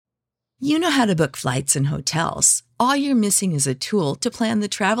You know how to book flights and hotels. All you're missing is a tool to plan the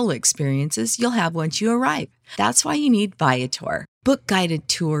travel experiences you'll have once you arrive. That's why you need Viator. Book guided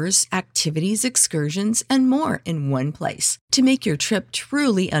tours, activities, excursions, and more in one place to make your trip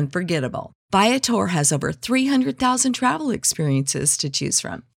truly unforgettable. Viator has over 300,000 travel experiences to choose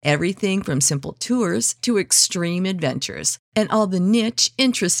from. Everything from simple tours to extreme adventures and all the niche,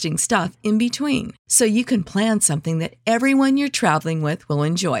 interesting stuff in between. So you can plan something that everyone you're traveling with will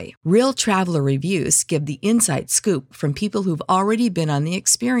enjoy. Real traveler reviews give the inside scoop from people who've already been on the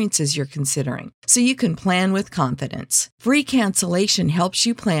experiences you're considering. So you can plan with confidence. Free cancellation helps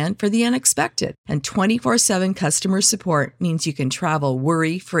you plan for the unexpected. And 24/7 customer support means you can travel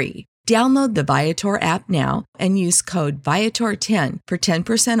worry-free. Download the Viator app now and use code Viator10 for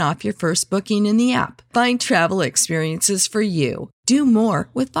 10% off your first booking in the app. Find travel experiences for you. Do more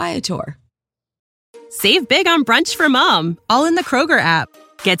with Viator. Save big on brunch for mom, all in the Kroger app.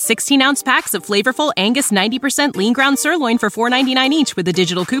 Get 16-ounce packs of flavorful Angus 90% lean ground sirloin for $4.99 each with a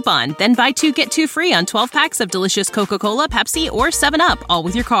digital coupon. Then buy 2, get 2 free on 12 packs of delicious Coca-Cola, Pepsi, or 7-Up, all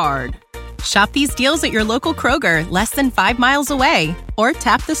with your card. Shop these deals at your local Kroger, less than 5 miles away. Or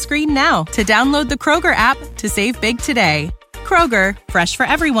tap the screen now to download the Kroger app to save big today. Kroger, fresh for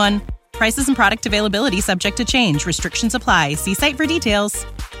everyone. Prices and product availability subject to change. Restrictions apply. See site for details.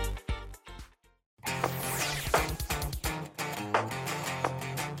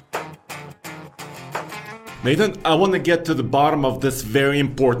 Nathan, I want to get to the bottom of this very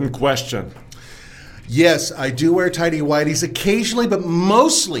important question. Yes, I do wear tidy whities occasionally, but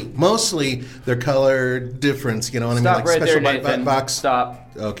mostly their color difference. You know what I mean? Stop right there, Nathan. Box.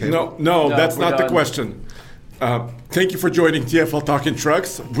 Stop. Okay. No, that's not the question. Thank you for joining TFL Talking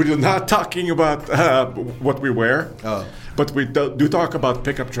Trucks. We're not talking about what we wear, but we do talk about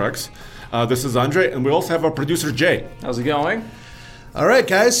pickup trucks. This is Andre, and we also have our producer, Jay. How's it going? All right,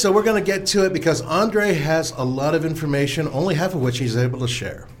 guys, so we're going to get to it because Andre has a lot of information, only half of which he's able to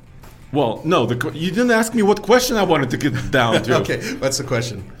share. Well, no, you didn't ask me what question I wanted to get down to. Okay, what's the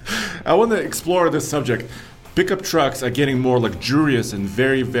question? I want to explore this subject. Pickup trucks are getting more luxurious and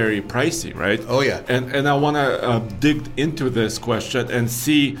very, very pricey, right? Oh, yeah. And I want to dig into this question and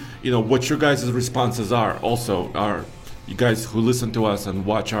see, what your guys' responses are. Also, you guys who listen to us and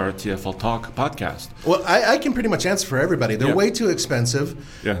watch our TFL Talk podcast. Well, I can pretty much answer for everybody. They're way too expensive.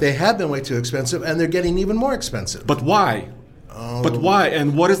 Yeah. They have been way too expensive, and they're getting even more expensive. But why? But why?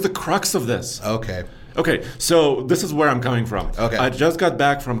 And what is the crux of this? Okay, so this is where I'm coming from. Okay. I just got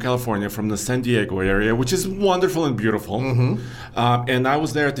back from California, from the San Diego area, which is wonderful and beautiful. Mm-hmm. And I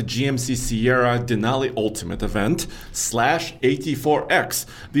was there at the GMC Sierra Denali Ultimate event /AT4X.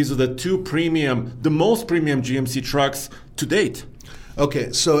 These are the most premium GMC trucks to date.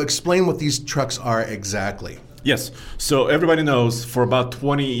 Okay, so explain what these trucks are exactly. Yes. So everybody knows for about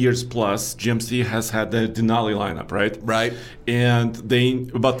 20 years plus, GMC has had the Denali lineup, right? Right. And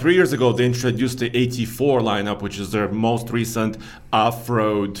about 3 years ago, they introduced the AT4 lineup, which is their most recent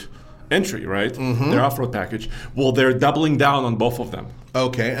off-road entry, right? Mm-hmm. Their off-road package. Well, they're doubling down on both of them.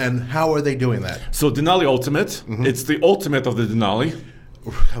 Okay, and how are they doing that? So Denali Ultimate, it's the ultimate of the Denali.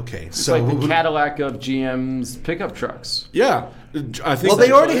 Okay, it's like the Cadillac of GM's pickup trucks. Yeah, I think. Well,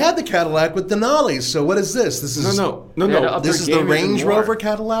 they already had the Cadillac with Denali's. So what is this? This is no. This is the Range Rover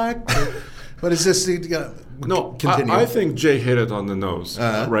Cadillac. What is this? No, continue. I think Jay hit it on the nose,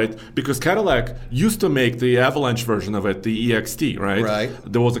 right? Because Cadillac used to make the Avalanche version of it, the EXT, right? Right.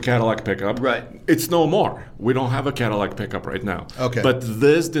 There was a Cadillac pickup. Right. It's no more. We don't have a Cadillac pickup right now. Okay. But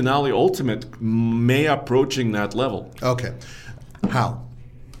this Denali Ultimate may approaching that level. Okay. How?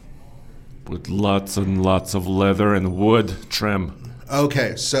 With lots and lots of leather and wood trim.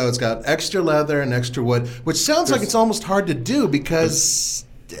 Okay, so it's got extra leather and extra wood, which sounds like it's almost hard to do because,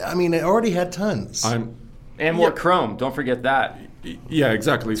 it already had tons. And more chrome. Don't forget that. Yeah,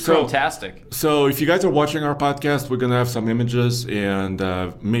 exactly. It's fantastic. So if you guys are watching our podcast, we're going to have some images and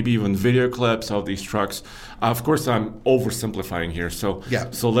maybe even video clips of these trucks. Of course, I'm oversimplifying here. So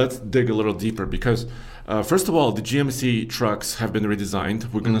let's dig a little deeper because first of all, the GMC trucks have been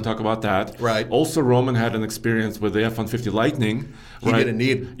redesigned. We're going to talk about that. Right. Also, Roman had an experience with the F-150 Lightning. He did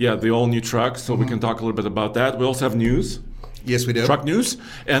indeed. Yeah, the all-new truck. So we can talk a little bit about that. We also have news. Yes, we do. Truck news.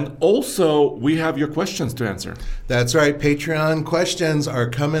 And also, we have your questions to answer. That's right. Patreon questions are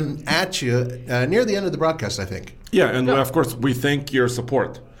coming at you near the end of the broadcast, I think. Yeah, and of course, we thank your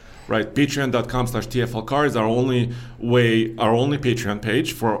support. Right, patreon.com/TFLcar is our only Patreon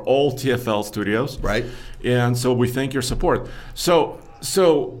page for all TFL studios. Right. And so we thank your support. So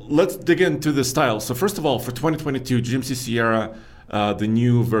let's dig into the style. So first of all, for 2022, GMC Sierra the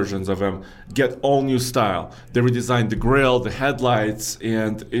new versions of them get all new style. They redesigned the grille, the headlights,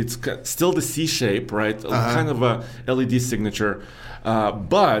 and it's still the C shape, right? Kind of a LED signature.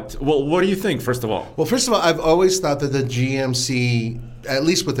 But what do you think, first of all? Well, first of all, I've always thought that the GMC, at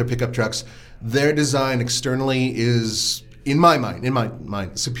least with their pickup trucks, their design externally is, in my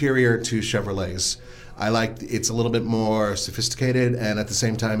mind, superior to Chevrolet's. I like it's a little bit more sophisticated, and at the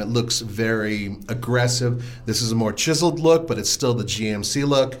same time, it looks very aggressive. This is a more chiseled look, but it's still the GMC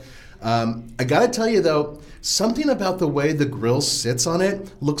look. I gotta tell you though, something about the way the grille sits on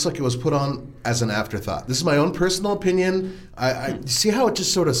it looks like it was put on as an afterthought. This is my own personal opinion. I see how it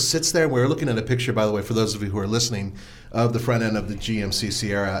just sort of sits there. We're looking at a picture, by the way, for those of you who are listening, of the front end of the GMC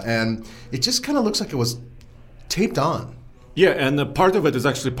Sierra, and it just kind of looks like it was taped on. Yeah, and part of it is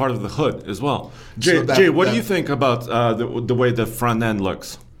actually part of the hood as well. Jay, what do you think about the way the front end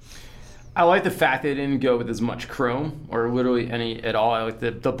looks? I like the fact they didn't go with as much chrome or literally any at all. I like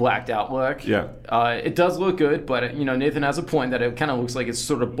the blacked out look. Yeah. It does look good, but Nathan has a point that it kind of looks like it's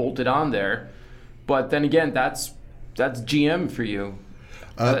sort of bolted on there. But then again, that's GM for you.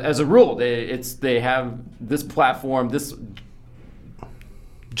 As a rule, they have this platform, this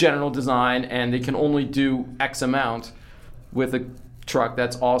general design, and they can only do X amount with a truck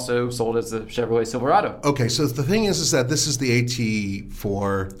that's also sold as the Chevrolet Silverado. Okay, so the thing is that this is the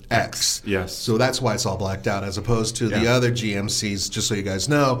AT4X. Yes. So that's why it's all blacked out, as opposed to the other GMCs, just so you guys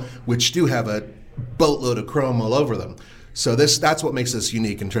know, which do have a boatload of chrome all over them. So that's what makes this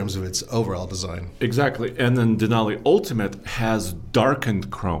unique in terms of its overall design. Exactly. And then Denali Ultimate has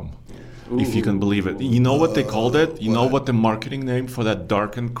darkened chrome. If you can believe it. You know what they called it? You know what the marketing name for that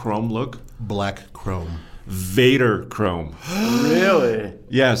darkened chrome look? Black chrome. Vader chrome. Really?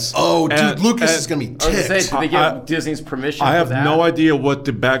 Yes. Oh, dude, Lucas is going to be I was ticked. going to say, did they get Disney's permission I for have that? no idea what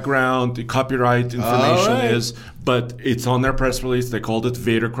the background, the copyright information right. is, but it's on their press release. They called it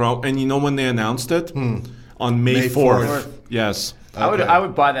Vader chrome. And you know when they announced it? On May 4th. Yes. I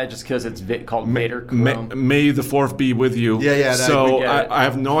would buy that just because it's called Vader Chrome. May the 4th be with you. Yeah. So I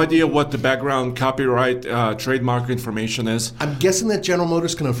have no idea what the background copyright trademark information is. I'm guessing that General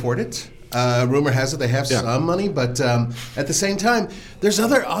Motors can afford it. Rumor has it they have some money, but at the same time, there's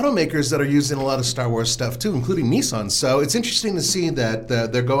other automakers that are using a lot of Star Wars stuff too, including Nissan. So it's interesting to see that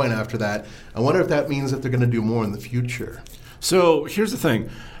they're going after that. I wonder if that means that they're going to do more in the future. So here's the thing.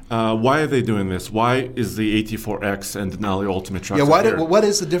 Why are they doing this? Why is the AT4X and Denali Ultimate trucks what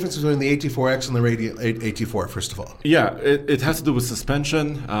is the difference between the AT4X and the AT4, first of all? Yeah, it has to do with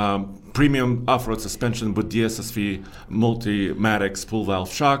suspension, premium off-road suspension with DSSV Multimatic spool valve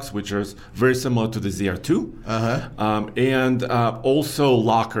shocks, which are very similar to the ZR2. And also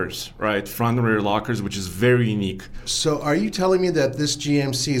lockers, right? Front and rear lockers, which is very unique. So are you telling me that this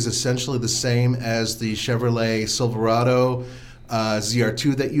GMC is essentially the same as the Chevrolet Silverado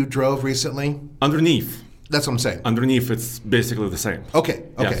ZR2 that you drove recently? Underneath. That's what I'm saying. Underneath, it's basically the same. Okay.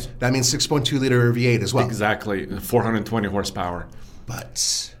 Yes. That means 6.2 liter V8 as well. Exactly. 420 horsepower.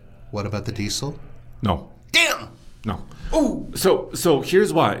 But what about the diesel? No. Damn! No. Oh. So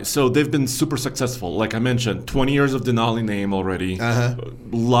here's why. So they've been super successful. Like I mentioned, 20 years of Denali name already.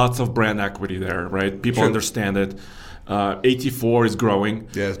 Lots of brand equity there, right? People understand it. AT4 is growing.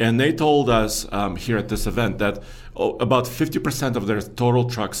 Yes. And they told us here at this event that about 50% of their total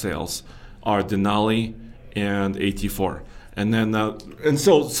truck sales are Denali and AT4. And then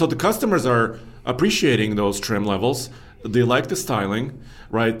so the customers are appreciating those trim levels. They like the styling,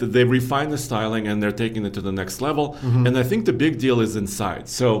 right? They refine the styling and they're taking it to the next level. And I think the big deal is inside.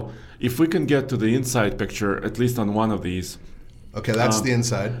 So if we can get to the inside picture, at least on one of these. Okay, that's the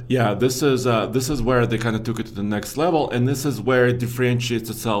inside. Yeah, this is where they kind of took it to the next level, and this is where it differentiates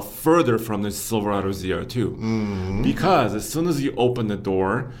itself further from the Silverado ZR2. Because as soon as you open the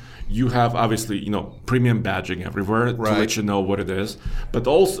door, you have obviously premium badging everywhere to let you know what it is, but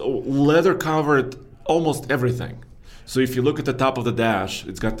also leather covered almost everything. So if you look at the top of the dash,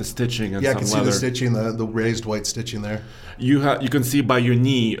 it's got the stitching and some leather. Yeah, I can see the stitching, the raised white stitching there. You can see by your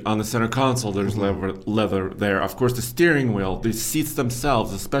knee on the center console, there's leather there. Of course, the steering wheel, the seats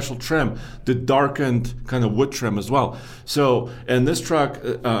themselves, the special trim, the darkened kind of wood trim as well. So, and this truck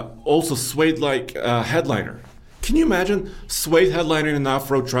also suede-like headliner. Can you imagine suede headliner in an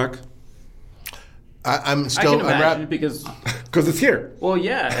off-road truck? I'm imagine because it's here. Well,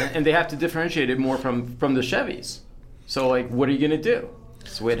 yeah, and they have to differentiate it more from the Chevys. So, what are you going to do?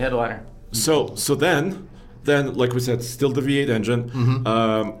 Suede headliner. So then, like we said, still the V8 engine.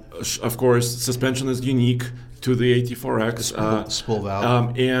 Of course, suspension is unique to the AT4X. Spool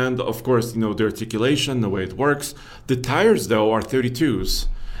valve. And, of course, the articulation, the way it works. The tires, though, are 32s.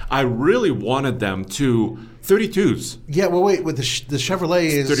 I really wanted them to 32s. Yeah, well, wait, with the Chevrolet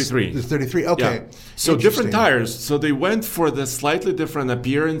is 33. The 33, okay. Yeah. So different tires. So they went for the slightly different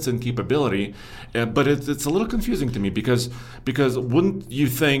appearance and capability, but it's a little confusing to me because wouldn't you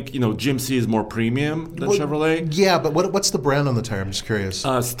think GMC is more premium than Chevrolet? Yeah, but what's the brand on the tire? I'm just curious.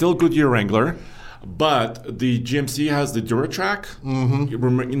 Still Goodyear Wrangler. But the GMC has the Duratrack,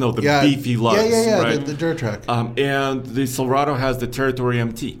 the beefy lugs, right? The Duratrack. And the Silverado has the Territory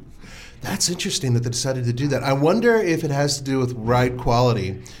MT. That's interesting that they decided to do that. I wonder if it has to do with ride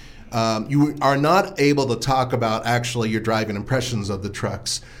quality. You are not able to talk about actually your driving impressions of the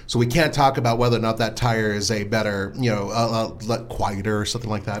trucks. So we can't talk about whether or not that tire is a better, quieter or something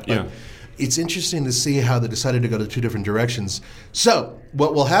like that. But it's interesting to see how they decided to go to two different directions. So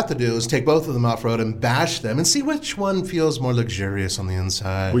what we'll have to do is take both of them off-road and bash them and see which one feels more luxurious on the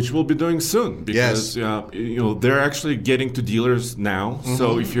inside. Which we'll be doing soon because they're actually getting to dealers now. Mm-hmm.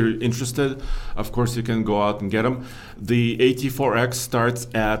 So if you're interested, of course you can go out and get them. The AT4X starts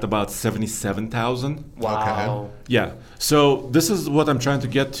at about $77,000. Wow. Okay. Yeah. So this is what I'm trying to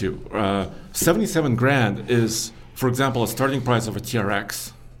get to. $77,000 is, for example, a starting price of a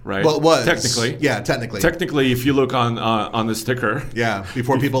TRX. Right. Well, it was technically. Yeah, technically. Technically, if you look on the sticker. Yeah,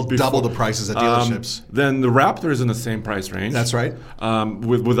 before people double the prices at dealerships. Then the Raptor is in the same price range. That's right.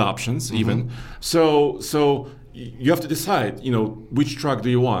 With options even. So you have to decide. Which truck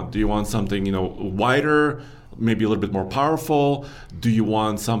do you want? Do you want something wider, maybe a little bit more powerful? Do you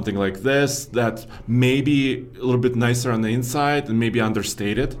want something like this that maybe a little bit nicer on the inside and maybe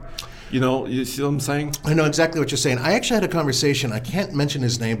understated? You see what I'm saying? I know exactly what you're saying. I actually had a conversation. I can't mention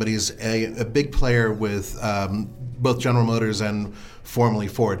his name, but he's a big player with both General Motors and formerly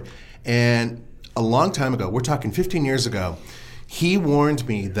Ford. And a long time ago, we're talking 15 years ago, he warned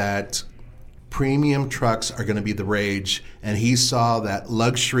me that premium trucks are going to be the rage, and he saw that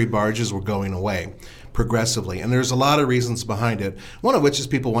luxury barges were going away progressively. And there's a lot of reasons behind it, one of which is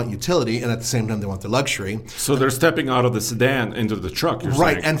people want utility, and at the same time they want the luxury. So they're stepping out of the sedan into the truck, you're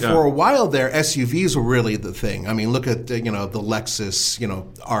right, saying. And for a while there, SUVs were really the thing. I mean, look at the Lexus,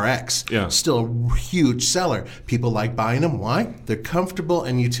 RX. Yeah. Still a huge seller. People like buying them. Why? They're comfortable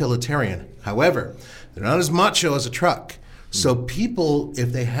and utilitarian. However, they're not as macho as a truck. So people,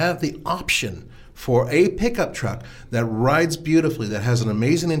 if they have the option for a pickup truck that rides beautifully, that has an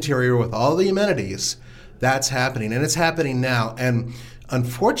amazing interior with all the amenities, that's happening. And it's happening now. And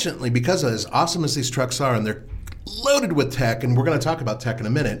unfortunately, because as awesome as these trucks are, and they're loaded with tech, and we're going to talk about tech in a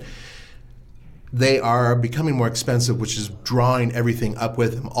minute, they are becoming more expensive, which is drawing everything up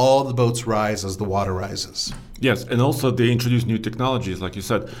with them. All the boats rise as the water rises. Yes, and also they introduce new technologies, like you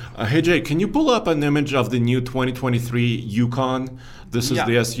said. Hey, Jay, can you pull up an image of the new 2023 Yukon? This is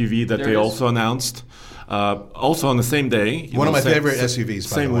the SUV that they also announced. Also on the same day. One of my favorite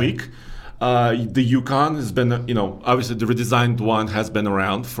SUVs, by the way. Same week. The Yukon has been, obviously the redesigned one has been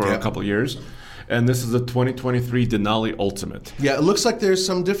around for a couple of years. And this is the 2023 Denali Ultimate. Yeah, it looks like there's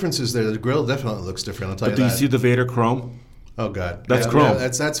some differences there. The grille definitely looks different, I'll tell you that. Do you see the Vader Chrome? Oh, God. That's Chrome. Yeah,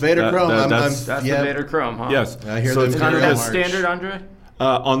 that's Vader Chrome. That's the Vader Chrome, huh? Yes. I hear so it's kind of standard, Andre?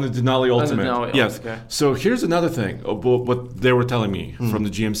 On the Denali Ultimate. Denali, yes. Okay. So here's another thing. What they were telling me from the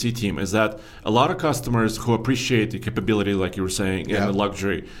GMC team is that a lot of customers who appreciate the capability, like you were saying, and the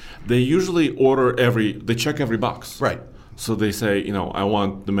luxury, they usually they check every box. Right. So they say, I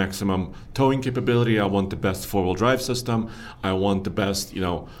want the maximum towing capability. I want the best four-wheel drive system. I want the best,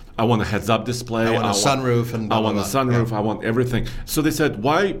 I want a heads-up display. I want a sunroof. And I want a sunroof. I want everything. So they said,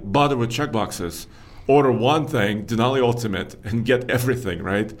 why bother with checkboxes? Order one thing, Denali Ultimate, and get everything,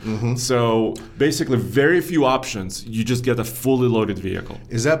 right? Mm-hmm. So basically, very few options. You just get a fully loaded vehicle.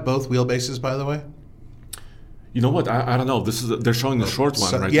 Is that both wheelbases, by the way? You know what? I don't know. They're showing the short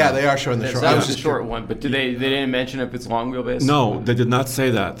one right now. Yeah, they are showing the short one. That was the short one, but they didn't mention if it's long wheelbase? No, they did not say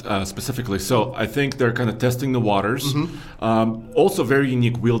that specifically. So I think they're kind of testing the waters. Mm-hmm. Also very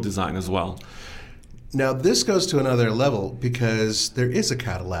unique wheel design as well. Now, this goes to another level because there is a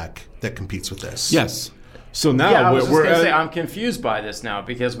Cadillac that competes with this. Yes. So now I was just going to say, I'm confused by this now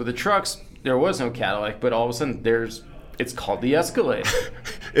because with the trucks, there was no Cadillac, but all of a sudden it's called the Escalade.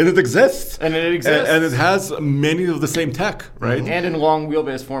 And it exists. And it exists. And it has many of the same tech, right? And in long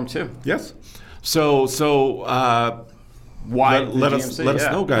wheelbase form, too. Yes. So why let us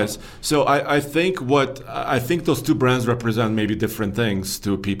know, guys. So I think those two brands represent maybe different things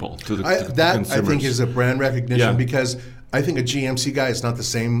to people, to the consumers. I think is a brand recognition because I think a GMC guy is not the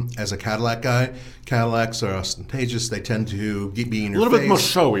same as a Cadillac guy. Cadillacs are ostentatious. They tend to be in your face. A little bit more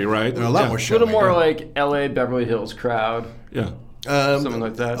showy, right? They're a lot more showy. A little more like LA Beverly Hills crowd. Yeah. Something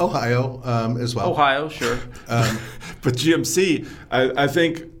like that. Ohio as well. Ohio, sure. But GMC, I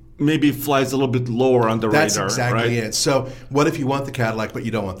think, maybe flies a little bit lower on the That's radar. exactly right? it. So what if you want the Cadillac, but you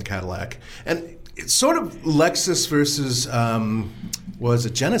don't want the Cadillac? And it's sort of Lexus versus, was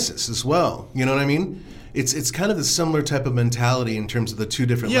it Genesis as well? You know what I mean? It's kind of the similar type of mentality in terms of the two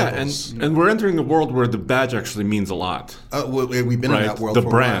different levels. and we're entering a world where the badge actually means a lot. We've been in Right. that world The for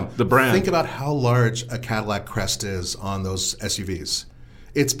brand, a while. the brand. Think about how large a Cadillac crest is on those SUVs.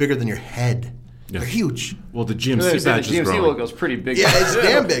 It's bigger than your head. Yeah. They're huge. Well, the The GMC badge is GMC growing. logo is pretty big. Yeah, it's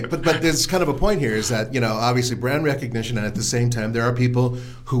damn big. But there's kind of a point here is that, obviously brand recognition, and at the same time, there are people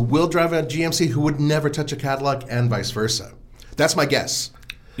who will drive a GMC who would never touch a Cadillac and vice versa. That's my guess.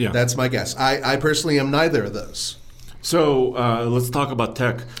 Yeah. That's my guess. I personally am neither of those. So let's talk about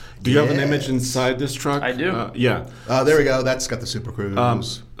tech. Do you have an Yes. image inside this truck? I do. Yeah. There we go. That's got the Super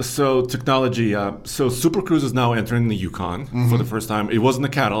Cruise. So technology. So Super Cruise is now entering the Yukon for the first time. It wasn't a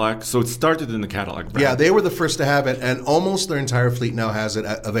Cadillac, so it started in the Cadillac brand. Yeah, they were the first to have it, and almost their entire fleet now has it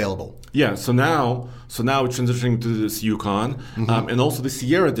available. Yeah. So now it's transitioning to this Yukon, and also the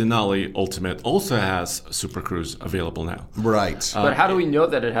Sierra Denali Ultimate also has Super Cruise available now. Right. But how do we know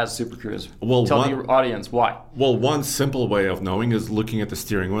that it has Super Cruise? Well, Tell one- the audience why. Well, one simple way of knowing is looking at the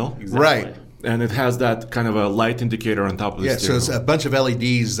steering wheel, Right. and it has that kind of a light indicator on top of the Yeah, so steering it's wheel. a bunch of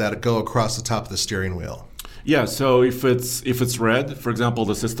LEDs that go across the top of the steering wheel. Yeah, so if it's red, for example,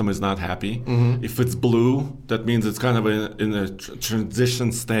 the system is not happy. If it's blue, that means it's kind of in a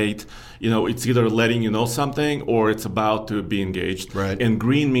transition state. It's either letting you know something or it's about to be engaged. Right. And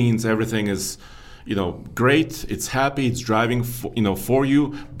green means everything is, great. It's happy. It's driving, for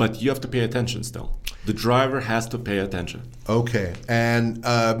you, but you have to pay attention still. The driver has to pay attention. Okay, and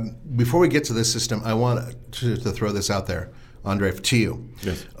before we get to this system, I want to throw this out there, Andre, to you.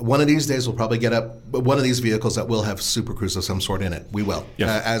 Yes. One of these days, we'll probably get up one of these vehicles that will have Super Cruise of some sort in it. We will,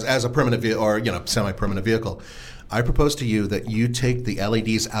 Yes. as a permanent vehicle or semi-permanent vehicle. I propose to you that you take the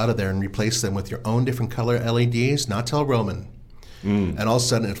LEDs out of there and replace them with your own different color LEDs. Not tell Roman, and all of a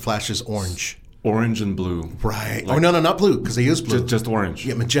sudden it flashes orange. Orange and blue. Right. No, not blue, because they use blue. Just orange.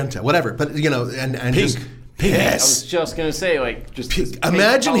 Yeah, magenta, whatever. But, and Pink. just... Pink. I Yes. was just gonna say, like, just this pink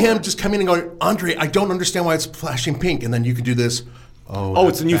Imagine color. him just coming and going, Andre, I don't understand why it's flashing pink. And then you could do this. Oh, Oh,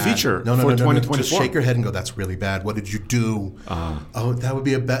 that's it's a new bad. feature No, for Just 2024. shake your head and go, that's really bad. What did you do? Oh, that would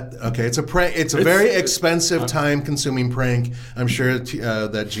be a bet. Okay, it's a prank. It's a very expensive, time-consuming prank. I'm sure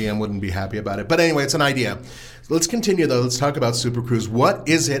that GM wouldn't be happy about it. But anyway, it's an idea. Let's continue, though. Let's talk about Super Cruise. What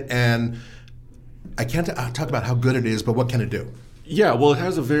is it? And I can't talk about how good it is, but what can it do? Yeah, well, it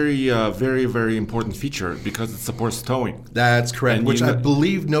has a very, very, very important feature because it supports towing. That's correct, And which you I kn-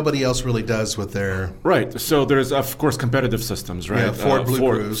 believe nobody else really does with their... Right. So there's, of course, competitive systems, right? Yeah, Ford Blue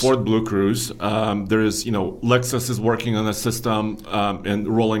Cruise. Ford Blue Cruise. There's, Lexus is working on a system and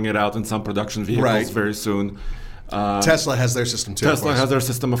rolling it out in some production vehicles Right. very soon. Tesla has their system, too. of Tesla course. has their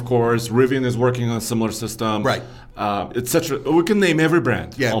system, of course. Rivian is working on a similar system. Right. Etc. We can name every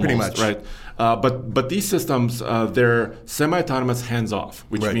brand. Yeah, almost, pretty much. Right. But these systems, they're semi-autonomous hands-off,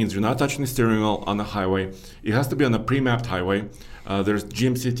 which Right. means you're not touching the steering wheel on the highway. It has to be on a pre-mapped highway. There's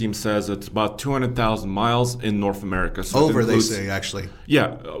GMC team says it's about 200,000 miles in North America. So it Over, they includes- say, actually.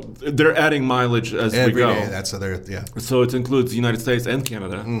 Yeah, they're adding mileage as Every we go. day, that's other, yeah. So it includes the United States and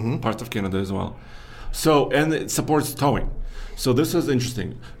Canada, parts of Canada as well. So, and it supports towing. So this is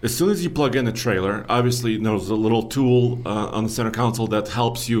interesting. As soon as you plug in a trailer, obviously there's a little tool on the center console that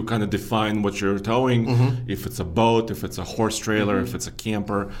helps you kind of define what you're towing, if it's a boat, if it's a horse trailer, if it's a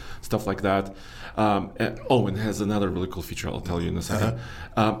camper, stuff like that. And it has another really cool feature I'll tell you in a second.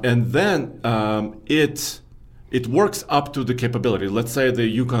 And then it works up to the capability. Let's say the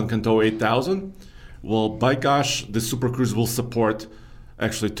Yukon can tow 8,000. Well, by gosh, the Super Cruise will support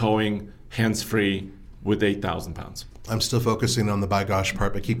actually towing hands-free with 8,000 pounds. I'm still focusing on the by gosh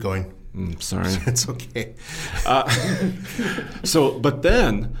part, but keep going. Sorry. It's okay. But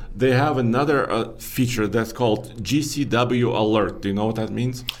then they have another feature that's called GCW Alert. Do you know what that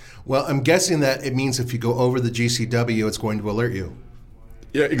means? Well, I'm guessing that it means if you go over the GCW, it's going to alert you.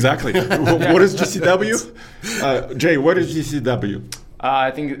 Yeah, exactly. What is GCW? Jay, what is GCW?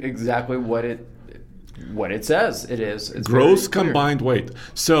 I think exactly what it says it is. It's Gross very clear. combined weight.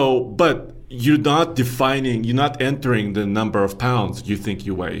 So, but you're not entering the number of pounds you think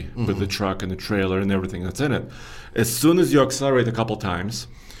you weigh with the truck and the trailer and everything that's in it. As soon as you accelerate a couple times,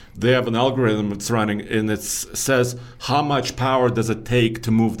 they have an algorithm that's running and it says how much power does it take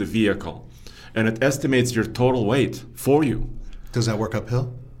to move the vehicle. And it estimates your total weight for you. Does that work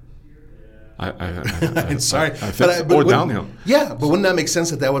uphill? I'm sorry. or wouldn't- downhill. Yeah, but wouldn't that make sense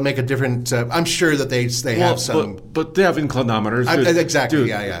that would make a different... I'm sure that they have some... But they have inclinometers. Exactly, Dude,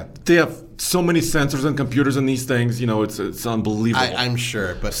 yeah. They have so many sensors and computers in these things. It's unbelievable. I'm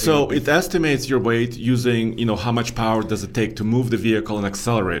sure, but so it estimates your weight using how much power does it take to move the vehicle and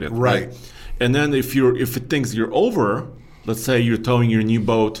accelerate it. Right. And then if it thinks you're over, let's say you're towing your new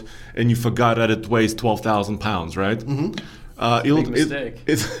boat and you forgot that it weighs 12,000 pounds, right? Mm-hmm.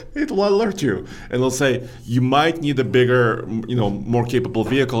 It'll alert you, and it'll say you might need a bigger, more capable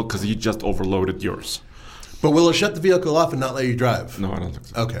vehicle because you just overloaded yours. But will it shut the vehicle off and not let you drive? No, I don't think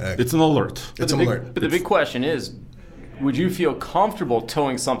so. Okay. It's an alert. It's an alert. But the big question is, would you feel comfortable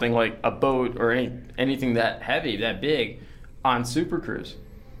towing something like a boat or anything that heavy, that big, on Super Cruise?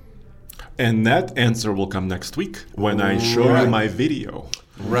 And that answer will come next week when I show you my video.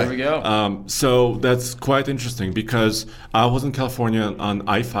 Right. There we go. So that's quite interesting because I was in California on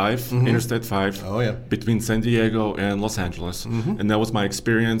I-5, Interstate 5, between San Diego and Los Angeles, and that was my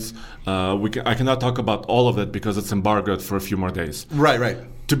experience. I cannot talk about all of it because it's embargoed for a few more days. Right.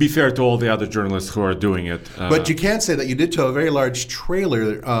 To be fair to all the other journalists who are doing it. But you can say that you did tow a very large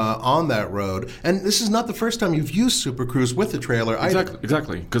trailer on that road. And this is not the first time you've used Super Cruise with a trailer either.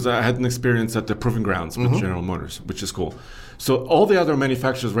 Exactly. Because I had an experience at the Proving Grounds with General Motors, which is cool. So all the other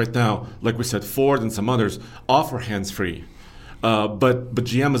manufacturers right now, like we said, Ford and some others, offer hands-free. But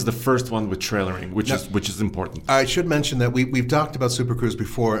GM is the first one with trailering, which is important. I should mention that we've talked about Super Cruise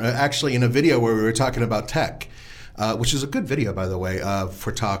before, actually in a video where we were talking about tech. Which is a good video, by the way,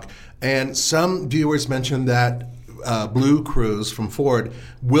 for talk. And some viewers mentioned that Blue Cruise from Ford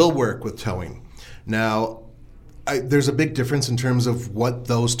will work with towing. Now, there's a big difference in terms of what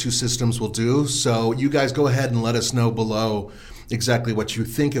those two systems will do. So you guys go ahead and let us know below exactly what you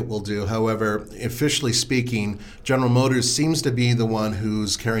think it will do. However, officially speaking, General Motors seems to be the one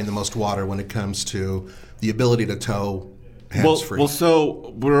who's carrying the most water when it comes to the ability to tow hands-free. Well,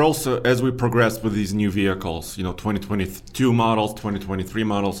 so we're also, as we progress with these new vehicles, 2022 models, 2023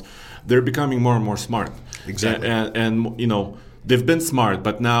 models, they're becoming more and more smart. Exactly. And they've been smart,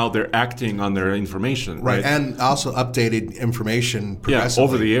 but now they're acting on their information. Right. And also updated information progressively. Yeah,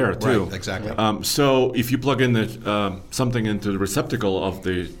 over the air, too. Right, exactly. So if you plug in something into the receptacle of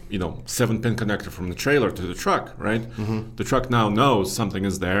the 7-pin connector from the trailer to the truck, right? Mm-hmm. The truck now knows something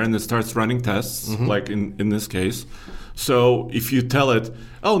is there, and it starts running tests, like in this case. So if you tell it,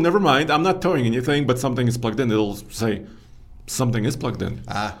 oh, never mind, I'm not towing anything, but something is plugged in, it'll say, something is plugged in.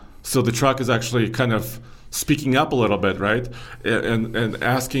 So the truck is actually kind of speaking up a little bit, right? And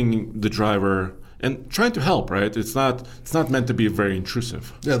asking the driver and trying to help, right? It's not meant to be very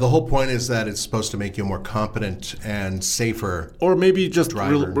intrusive. Yeah, the whole point is that it's supposed to make you a more competent and safer or maybe just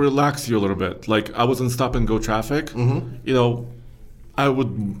relax you a little bit. Like I was in stop-and-go traffic, I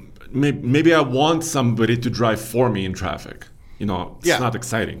would... Maybe I want somebody to drive for me in traffic. It's not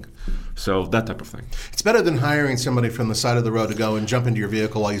exciting. So that type of thing. It's better than hiring somebody from the side of the road to go and jump into your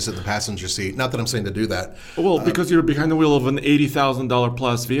vehicle while you sit in the passenger seat. Not that I'm saying to do that. Well, because you're behind the wheel of an $80,000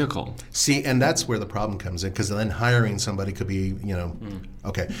 plus vehicle. See, and that's where the problem comes in, because then hiring somebody could be,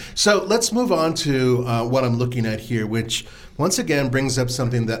 Okay. So let's move on to what I'm looking at here, which once again brings up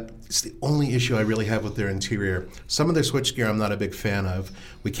something that is the only issue I really have with their interior. Some of their switchgear I'm not a big fan of.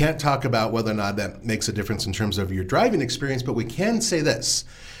 We can't talk about whether or not that makes a difference in terms of your driving experience, but we can say this.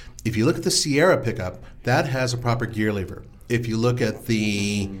 If you look at the Sierra pickup, that has a proper gear lever. If you look at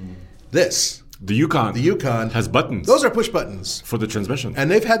the Yukon has buttons. Those are push buttons for the transmission,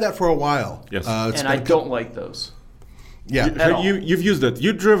 and they've had that for a while. Yes, and I don't like those. Yeah, you've used it.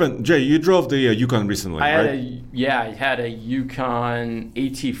 You drove the Yukon recently, right? I had a Yukon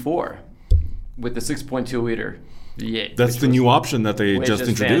AT4 with the 6.2 liter. Yeah, that's the new option that they just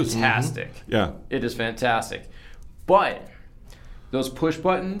introduced. Fantastic. Mm-hmm. Yeah, it is fantastic, but those push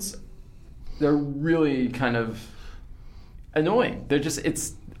buttons, they're really kind of annoying. They're just,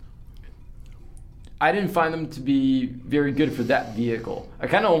 I didn't find them to be very good for that vehicle. I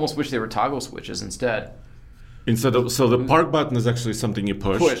kind of almost wish they were toggle switches instead. So the park button is actually something you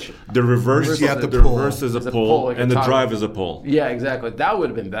push. The reverse, you have to the pull. Reverse is a pull, like and the drive is a pull. Yeah, exactly. That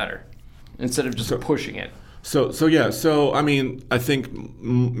would have been better instead of just pushing it. So I mean, I think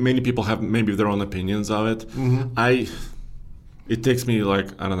many people have maybe their own opinions of it. Mm-hmm. It takes me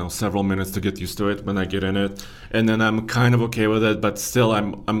several minutes to get used to it when I get in it, and then I'm kind of okay with it. But still,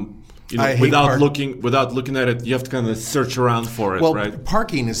 I'm without looking at it, you have to kind of search around for it. Well, right?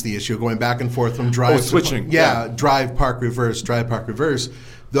 Parking is the issue. Going back and forth from drive switching. Drive, park, reverse. Drive, park, reverse.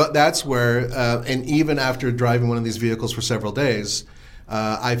 That's where, and even after driving one of these vehicles for several days,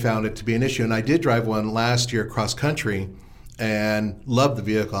 I found it to be an issue. And I did drive one last year cross country, and loved the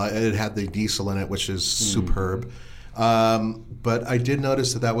vehicle. It had the diesel in it, which is superb. But I did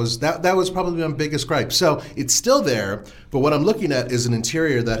notice that was probably my biggest gripe. So it's still there, but what I'm looking at is an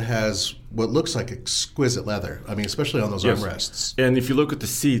interior that has what looks like exquisite leather. I mean, especially on those armrests. And if you look at the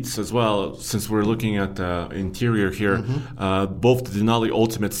seats as well, since we're looking at the interior here, both the Denali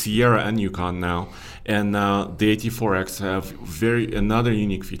Ultimate Sierra and Yukon now, and the AT4X have another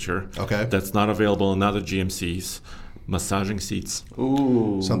unique feature that's not available in other GMCs. Massaging seats.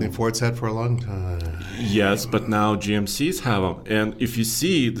 Ooh. Something Ford's had for a long time. Yes, but now GMCs have them. And if you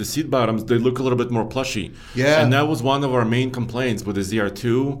see the seat bottoms, they look a little bit more plushy. Yeah. And that was one of our main complaints with the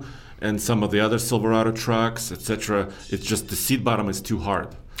ZR2 and some of the other Silverado trucks, etc. It's just the seat bottom is too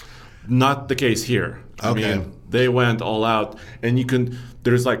hard. Not the case here. I mean, they went all out. And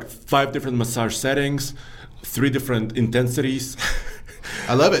there's like 5 different massage settings, 3 different intensities.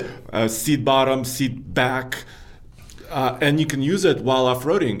 I love it. Seat bottom, seat back. And you can use it while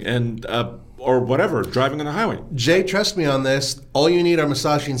off-roading and or whatever, driving on the highway. Jay, trust me on this. All you need are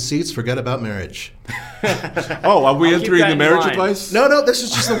massaging seats. Forget about marriage. Oh, are we entering the marriage advice? No, this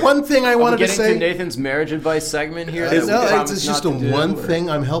is just the one thing I wanted to say. Getting to Nathan's marriage advice segment here. It's just the one thing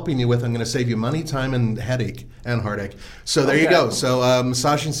I'm helping you with. I'm going to save you money, time, and headache and heartache. So there you go. So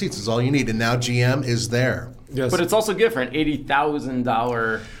massaging seats is all you need, and now GM is there. Yes. But it's also good for an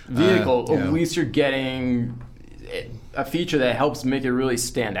 $80,000 vehicle. At least you're getting a feature that helps make it really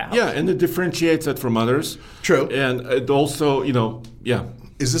stand out. Yeah, and it differentiates it from others. True. And it also,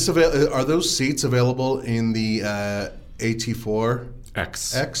 Is this are those seats available in the AT4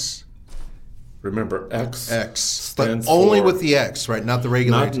 X? Remember, X but only with the X, right? Not the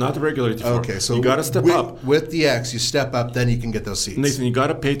regular. Not the regular AT4. Okay, so you got to step up. With the X, you step up, then you can get those seats. Nathan, you got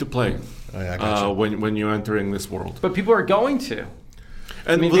to pay to play I gotcha. when you're entering this world. But people are going to.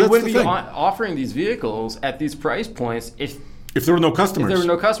 And they wouldn't be offering these vehicles at these price points if there were no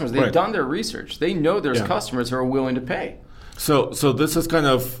customers. They've done their research. They know there's customers who are willing to pay. So this is kind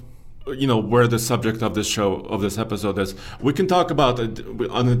of where the subject of this episode is. We can talk about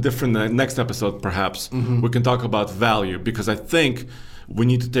on a different next episode perhaps. We can talk about value, because I think we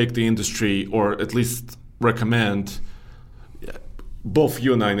need to take the industry, or at least recommend. Both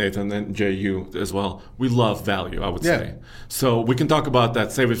you and I, Nathan, and Jay, you as well, we love value, I would say. So we can talk about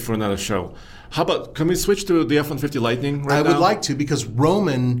that, save it for another show. How about, can we switch to the F-150 Lightning right now? I would like to, because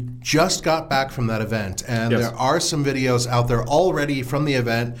Roman just got back from that event, and there are some videos out there already from the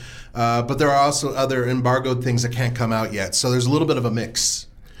event, but there are also other embargoed things that can't come out yet. So there's a little bit of a mix.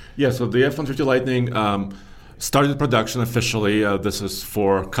 Yeah, so the F-150 Lightning started production officially. This is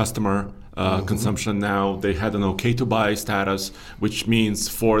for customer consumption now. They had an okay to buy status, which means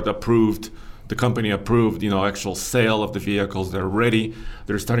Ford approved, the company approved, actual sale of the vehicles. They're ready.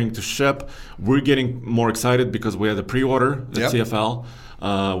 They're starting to ship. We're getting more excited because we had a pre-order at CFL.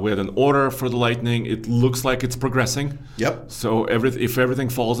 We had an order for the Lightning. It looks like it's progressing. Yep. So if everything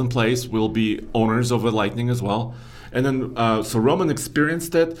falls in place, we'll be owners of the Lightning as well. And then, so Roman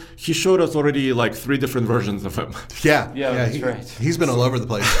experienced it. He showed us already like 3 different versions of him. Yeah, that's right. He's been all over the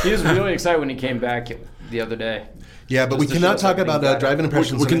place. He was really excited when he came back the other day. Yeah, but we cannot talk about driving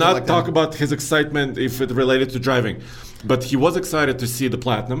impressions. We cannot talk about his excitement if it related to driving. But he was excited to see the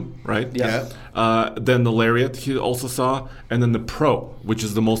Platinum, right? Yeah. Then the Lariat he also saw, and then the Pro, which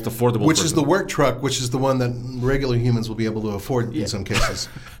is the most affordable Which version. is the work truck, which is the one that regular humans will be able to afford in some cases.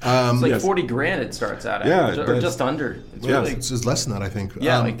 It's like $40,000 it starts out at, or just under. It's less than that, I think.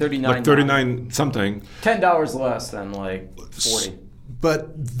 Yeah, like 39. Like 39 something. $10 less than like 40.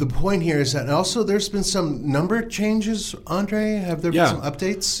 But the point here is that also there's been some number changes, Andre. Have there been some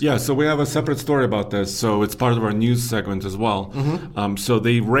updates? Yeah, so we have a separate story about this. So it's part of our news segment as well. So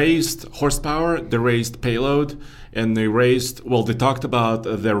they raised horsepower, they raised payload, and they talked about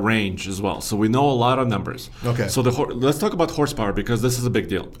their range as well. So we know a lot of numbers. Okay. So let's talk about horsepower, because this is a big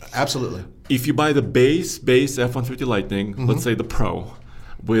deal. Absolutely. If you buy the base F-150 Lightning, let's say the Pro,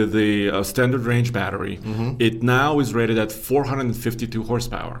 with the standard range battery, it now is rated at 452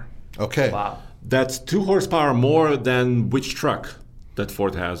 horsepower. Okay. Wow. That's 2 horsepower more than which truck that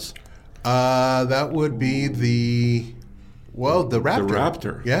Ford has? That would be the Raptor. The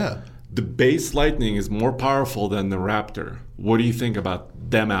Raptor. Yeah. The base Lightning is more powerful than the Raptor. What do you think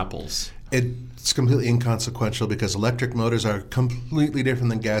about them apples? It's completely inconsequential, because electric motors are completely different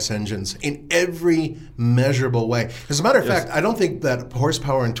than gas engines in every measurable way. As a matter of fact, I don't think that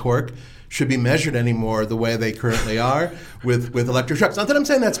horsepower and torque should be measured anymore the way they currently are with electric trucks. Not that I'm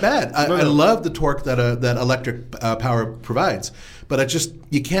saying that's bad. I love the torque that electric power provides, but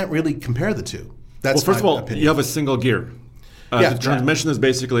you can't really compare the two. That's first of all, opinion. you have a single gear. Yeah. The transmission is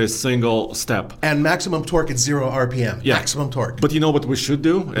basically a single step. And maximum torque at 0 RPM. Yeah. Maximum torque. But you know what we should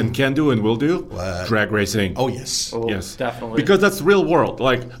do and can do and will do? What? Drag racing. Oh, yes. Oh, Yes, definitely. because that's real world.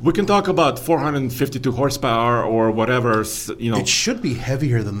 Like we can talk about 452 horsepower or whatever. It should be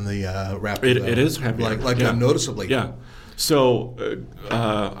heavier than the Raptor. It is heavier, Like yeah. noticeably. Yeah. So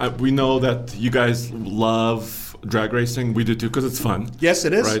we know that you guys love drag racing. We do too because it's fun. Yes,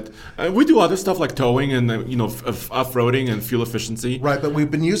 it is. Right. We do other stuff like towing and off-roading and fuel efficiency. Right, but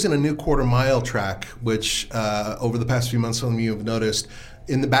we've been using a new quarter-mile track, which over the past few months, some of you have noticed.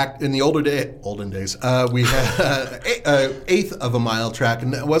 In the olden days, we had an eighth of a mile track,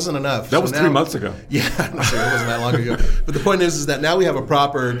 and that wasn't enough. That was 3 months ago. Yeah, it wasn't that long ago. But the point is that now we have a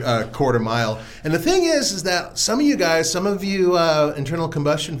proper quarter mile. And the thing is that some of you internal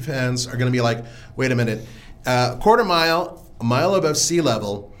combustion fans are going to be like, wait a minute, quarter mile, a mile above sea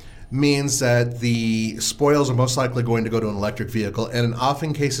level, means that the spoils are most likely going to go to an electric vehicle. And in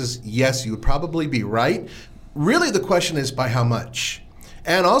often cases, yes, you would probably be right. Really, the question is by how much?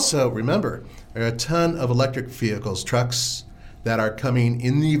 And also, remember, there are a ton of electric vehicles, trucks, that are coming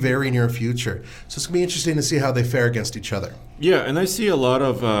in the very near future. So it's going to be interesting to see how they fare against each other. Yeah, and I see a lot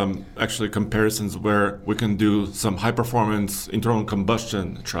of actually comparisons where we can do some high-performance internal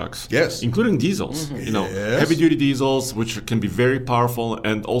combustion trucks. Yes. Including diesels. Yes. Heavy-duty diesels, which can be very powerful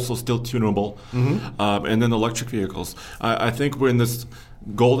and also still tunable. And then electric vehicles. I think we're in this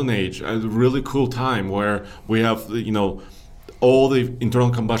golden age, a really cool time where we have, all the internal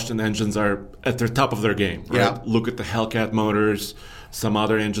combustion engines are at the top of their game, right? Yeah. Look at the Hellcat motors, some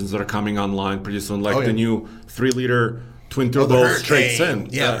other engines that are coming online pretty soon, like the new 3-liter twin-turbo straight Hurricane.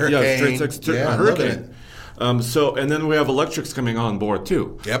 six. Yeah, Hurricane. Straight six Yeah, Hurricane. And then we have electrics coming on board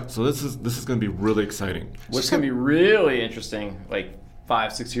too. Yep. So this is going to be really exciting. What's going to be really interesting, like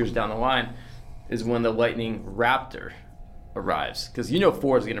 5-6 years down the line, is when the Lightning Raptor arrives, because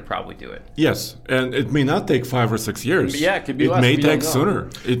Ford's going to probably do it. Yes, and it may not take 5 or 6 years. Yeah, it could be It less, may we don't take know. sooner.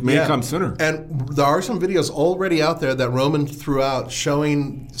 It may come sooner. And there are some videos already out there that Roman threw out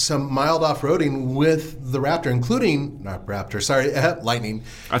showing some mild off-roading with the Raptor, including, not Raptor, sorry, Lightning.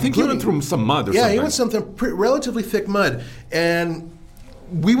 I think he went through some mud or Yeah, something. he went something relatively thick mud. And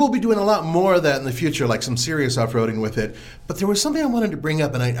we will be doing a lot more of that in the future, like some serious off-roading with it. But there was something I wanted to bring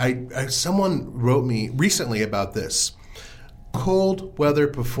up, and I someone wrote me recently about this. Cold weather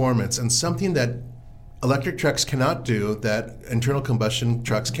performance, and something that electric trucks cannot do that internal combustion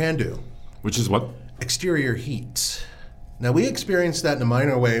trucks can do. Which is what? Exterior heat. Now, we experienced that in a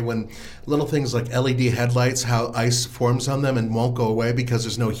minor way when little things like LED headlights, how ice forms on them and won't go away because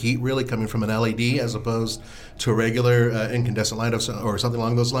there's no heat really coming from an LED as opposed to a regular incandescent light or something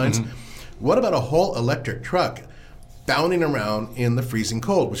along those lines. What about a whole electric truck bounding around in the freezing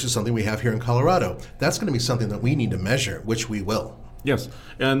cold, which is something we have here in Colorado? That's going to be something that we need to measure, which we will. Yes,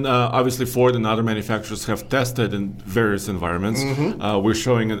 and obviously Ford and other manufacturers have tested in various environments. We're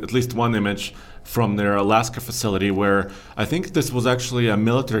showing at least one image from their Alaska facility where I think this was actually a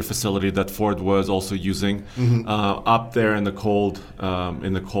military facility that Ford was also using up there in the cold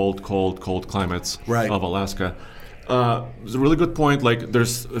climates of Alaska. It's a really good point. Like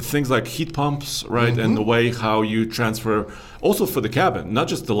there's things like heat pumps, right, and the way how you transfer, also for the cabin, not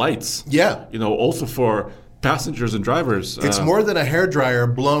just the lights. Yeah. Also for passengers and drivers. It's more than a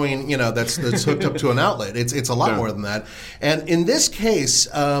hairdryer blowing, that's hooked up to an outlet. It's a lot more than that. And in this case,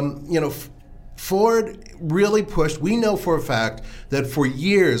 Ford really pushed. We know for a fact that for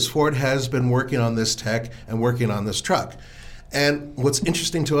years Ford has been working on this tech and working on this truck. And what's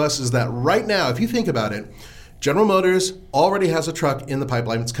interesting to us is that right now, if you think about it, General Motors already has a truck in the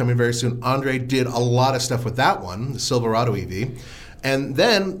pipeline. It's coming very soon. Andre did a lot of stuff with that one, the Silverado EV. And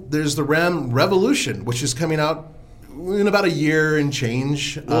then there's the Ram Revolution, which is coming out in about a year and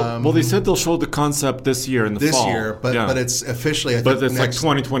change. Well, they said they'll show the concept this year in the fall. This year, but it's officially, I think, but it's like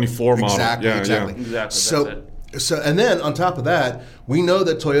 2024 model. Exactly. Exactly. So, and then on top of that, we know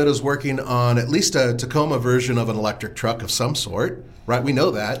that Toyota's working on at least a Tacoma version of an electric truck of some sort, right? We know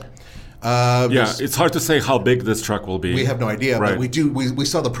that. It's hard to say how big this truck will be. We have no idea, right. but we do. We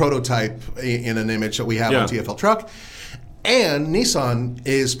saw the prototype in an image that we have on TFL Truck. And Nissan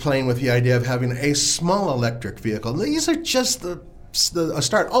is playing with the idea of having a small electric vehicle. These are just a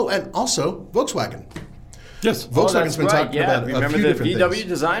start. Oh, and also Volkswagen. Yes, Volkswagen's been talking about Remember a few the different VW things.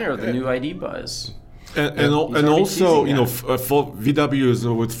 designer of the new ID Buzz. And also, VW is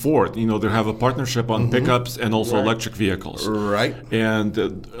with Ford. They have a partnership on pickups and also electric vehicles. Right.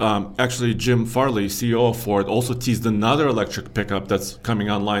 And actually, Jim Farley, CEO of Ford, also teased another electric pickup that's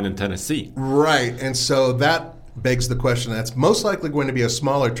coming online in Tennessee. Right. And so that begs the question that's most likely going to be a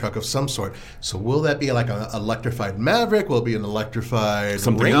smaller truck of some sort. So will that be like an electrified Maverick? Will it be an electrified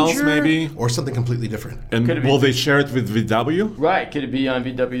Something Ranger? else, maybe? Or something completely different? And Could it be- will they share it with VW? Right. Could it be on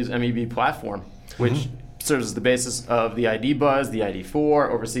VW's MEB platform, which serves as the basis of the ID Buzz, the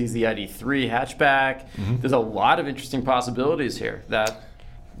ID4, oversees the ID3 hatchback. There's a lot of interesting possibilities here that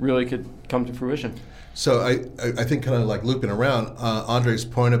really could come to fruition. So I think kind of like looping around, Andre's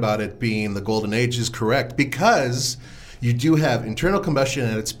point about it being the golden age is correct because you do have internal combustion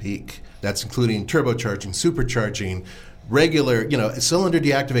at its peak. That's including turbocharging, supercharging, regular, cylinder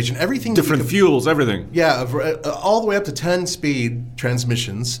deactivation, everything. Different fuels, everything. Yeah, all the way up to 10-speed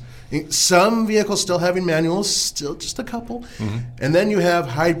transmissions. Some vehicles still having manuals, still just a couple. And then you have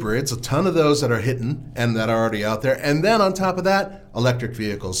hybrids, a ton of those that are hitting and that are already out there. And then on top of that, electric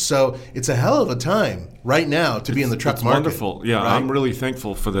vehicles. So it's a hell of a time right now to be in the truck It's market. wonderful. Yeah, right? I'm really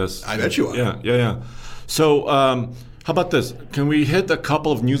thankful for this. I bet you are. Yeah. So how about this? Can we hit a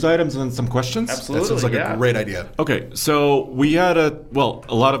couple of news items and some questions? Absolutely. That sounds like yeah. a great idea. Okay, so we had a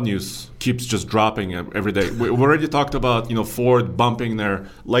lot of news keeps just dropping every day. We already talked about, Ford bumping their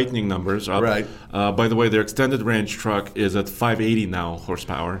Lightning numbers up. Right. By the way, their extended range truck is at 580 now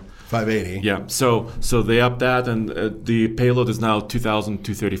horsepower. 580. Yeah, so they upped that, and the payload is now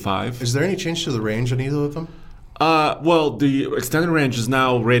 2,235. Is there any change to the range on either of them? Well, the extended range is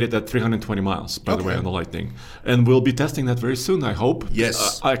now rated at 320 miles, by the way, Okay. on the Lightning. And we'll be testing that very soon, I hope.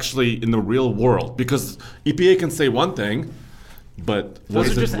 Yes. Actually, in the real world. Because EPA can say one thing, but... what Those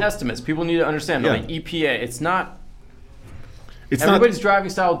is are it- just estimates. People need to understand. Yeah. Like EPA, it's not. It's Everybody's not, driving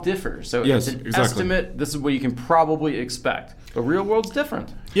style differs. So Yes, it's an exactly. estimate. This is what you can probably expect. The real world's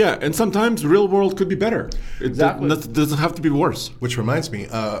different. Yeah, and sometimes real world could be better. It Exactly. doesn't have to be worse. Which reminds me,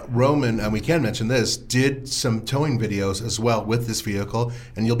 Roman, and we can mention this, did some towing videos as well with this vehicle,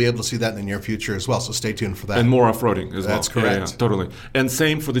 and you'll be able to see that in the near future as well. So stay tuned for that. And more off-roading as well. That's correct. Yeah, totally. And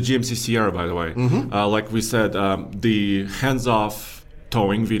same for the GMC Sierra, by the way. Like we said, the hands-off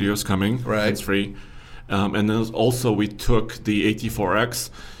towing video is coming. Right. It's free. And then also we took the AT4X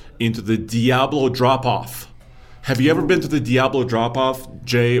into the Diablo drop-off. Have you ever been to the Diablo drop-off,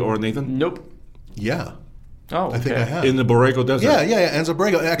 Jay or Nathan? Nope. Yeah. Oh, okay. I think I have. In the Borrego Desert. Yeah, Enzo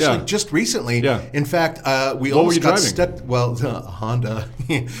Borrego. Actually, Yeah. just recently, Yeah. in fact, we What were almost you got driving? stuck. Well, Honda,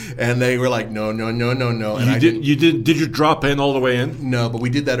 and they were like, no. And Did you drop in all the way in? No, but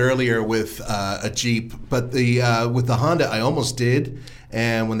we did that earlier with a Jeep. But with the Honda, I almost did.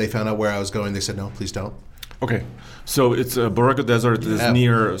 And when they found out where I was going, they said, no, please don't. Okay. So it's Borrego Desert is Yeah.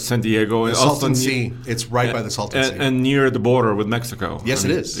 near San Diego. The and also Salton ne- Sea. It's right by the Salton Sea. and near the border with Mexico. Yes,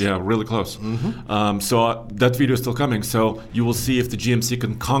 it is. Yeah, really close. So that video is still coming. So you will see if the GMC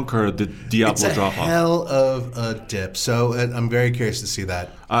can conquer the Diablo It's a drop-off. hell of a dip. So I'm very curious to see that.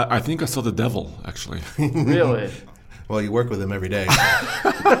 I think I saw the devil, actually. Really? Well, you work with him every day.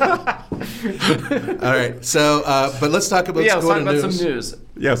 All right. So, but let's talk about Yeah, let's go talk to about news. some news.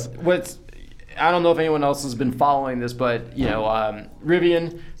 Yes. I don't know if anyone else has been following this, but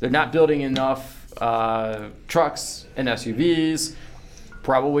Rivian, they're not building enough trucks and SUVs.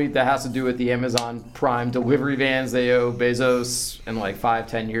 Probably that has to do with the Amazon Prime delivery vans they owe Bezos in like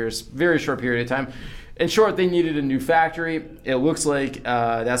 5-10 years, very short period of time. In short, they needed a new factory. It looks like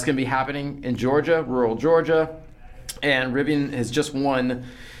that's going to be happening in Georgia, rural Georgia. And Rivian has just won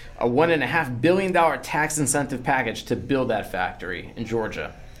a $1.5 billion tax incentive package to build that factory in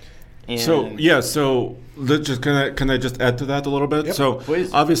Georgia. And So let's just can I just add to that a little bit? Yep, so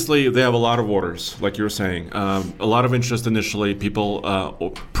please. obviously they have a lot of orders, like you were saying. A lot of interest initially. People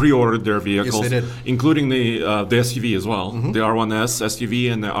pre-ordered their vehicles, Yes, they did. including the SUV as well, the R1S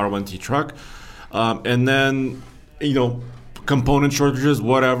SUV and the R1T truck, and then component shortages,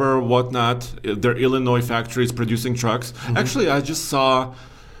 whatnot. Their Illinois factory is producing trucks. Actually, I just saw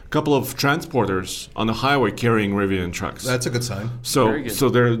a couple of transporters on the highway carrying Rivian trucks. That's a good sign. Very good. So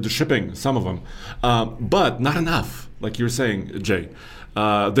they're shipping some of them, but not enough. Like you were saying, Jay,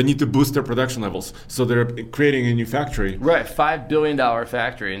 they need to boost their production levels. So they're creating a new factory. Right, $5 billion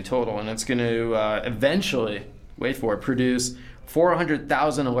factory in total, and it's going to eventually, wait for it, produce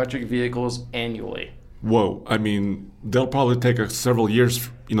 400,000 electric vehicles annually. Whoa! I mean, they'll probably take several years,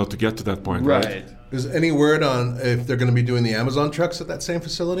 to get to that point, right? Right. Is any word on if they're going to be doing the Amazon trucks at that same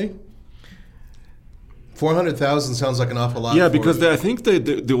facility? 400,000 sounds like an awful lot. Yeah, for- because I think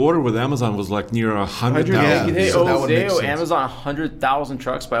the order with Amazon was like near 100,000. Yeah. They so that owe, would they make owe sense. Amazon 100,000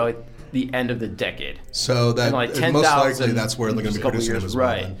 trucks by like the end of the decade. So that And like 10,000 most likely that's where they're going to be couple producing them years, as well.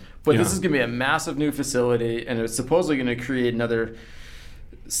 right? then. But Yeah. this is going to be a massive new facility, and it's supposedly going to create another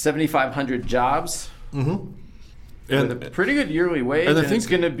 7,500 jobs. with a pretty good yearly wage, and and I think it's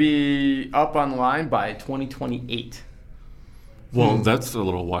going to be up online by 2028. Well, that's a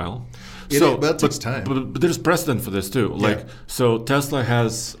little while. But it takes time. But there's precedent for this too. So Tesla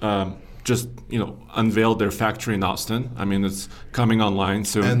has just unveiled their factory in Austin. I mean, it's coming online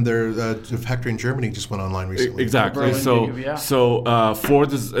soon. And their factory in Germany just went online recently. Exactly. So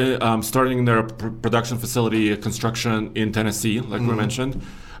Ford is starting their production facility construction in Tennessee, like we mentioned.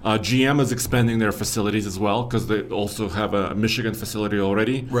 GM is expanding their facilities as well because they also have a Michigan facility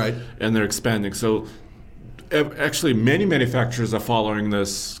already. Right. And they're expanding. So actually, many manufacturers are following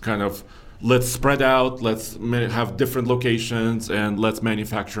this kind of, let's spread out, let's have different locations, and let's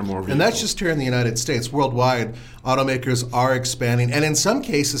manufacture more vehicles. And that's just here in the United States. Worldwide, automakers are expanding. And in some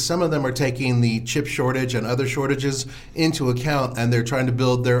cases, some of them are taking the chip shortage and other shortages into account, and they're trying to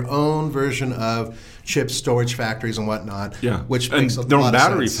build their own version of chip storage factories and whatnot. Yeah. Which and makes a their lot own of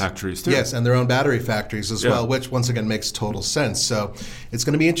battery sense. factories, too. Yes, and their own battery factories as Yeah. well, which once again makes total sense. So it's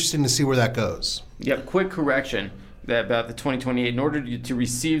going to be interesting to see where that goes. Yep, quick correction about the 2028. In order to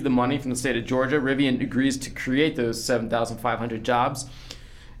receive the money from the state of Georgia, Rivian agrees to create those 7,500 jobs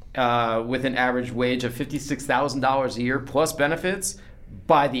with an average wage of $56,000 a year plus benefits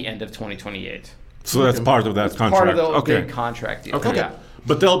by the end of 2028. So that's part of that contract. Part of the big contract deal. Okay. Yeah.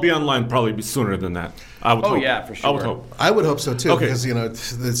 But they'll be online probably sooner than that. I would hope. Yeah, for sure. I would hope. I would hope so too, Okay. because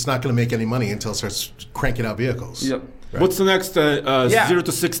it's not going to make any money until it starts cranking out vehicles. Yep. Right. What's the next 0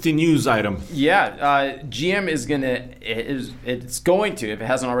 to 60 news item? Yeah, GM is it's going to, if it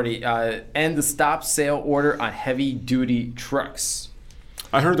hasn't already, end the stop sale order on heavy duty trucks.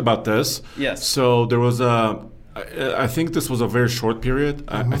 I heard about this. Yes. So there was I think this was a very short period,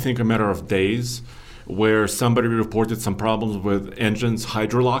 I think a matter of days, where somebody reported some problems with engines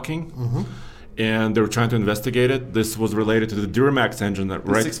hydrolocking. And they were trying to investigate it. This was related to the Duramax engine, The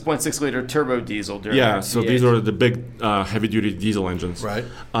right? 6.6 liter turbo diesel. So these are the big heavy-duty diesel engines. Right.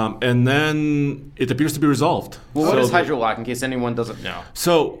 And then it appears to be resolved. Well, what So is hydrolock, in case anyone doesn't know?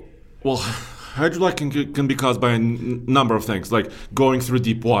 So, hydrolock can be caused by a number of things, like going through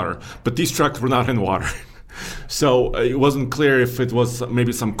deep water. But these trucks were not in water. So it wasn't clear if it was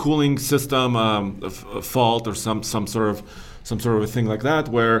maybe some cooling system fault or some sort of a thing like that,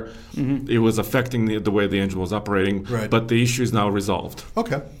 where it was affecting the way the engine was operating. Right. But the issue is now resolved.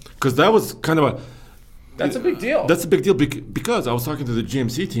 Okay. Because that was kind of That's a big deal. That's a big deal because I was talking to the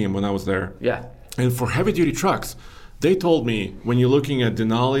GMC team when I was there. Yeah. And for heavy-duty trucks, they told me when you're looking at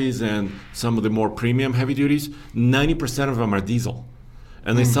Denali's and some of the more premium heavy duties, 90% of them are diesel.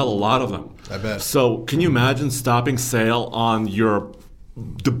 And they sell a lot of them. I bet. So can you imagine stopping sale on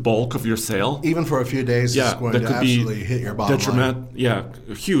the bulk of your sale? Even for a few days, it's going to absolutely hit your bottom line. Yeah,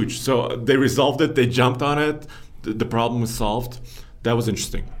 huge. So they resolved it. They jumped on it. The problem was solved. That was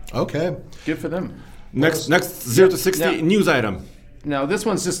interesting. Okay. Good for them. Next 0 to 60 news item. Now, this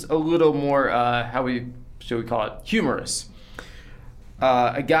one's just a little more, should we call it, humorous.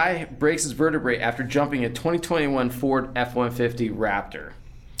 A guy breaks his vertebrae after jumping a 2021 Ford F-150 Raptor.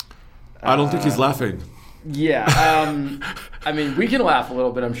 I don't think he's laughing. Yeah. I mean, we can laugh a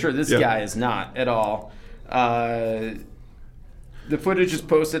little bit. I'm sure this guy is not at all. The footage is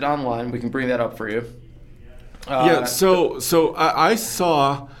posted online. We can bring that up for you. So I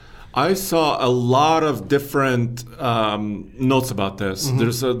saw a lot of different notes about this.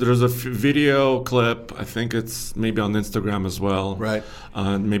 There's a video clip. I think it's maybe on Instagram as well, right?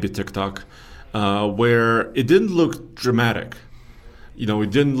 Maybe TikTok, where it didn't look dramatic.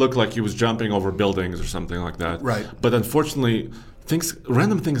 It didn't look like he was jumping over buildings or something like that. Right. But unfortunately,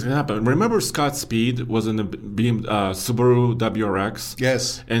 random things can happen. Remember Scott Speed was in the Subaru WRX?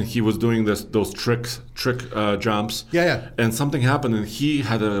 Yes. And he was doing those trick jumps. Yeah. And something happened, and he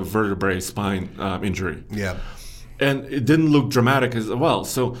had a vertebrae spine injury. Yeah. And it didn't look dramatic as well.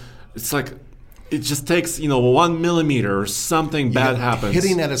 So it's like it just takes 1 millimeter or something bad happens.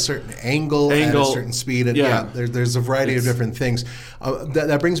 Hitting at a certain angle at a certain speed. And there's a variety of different things.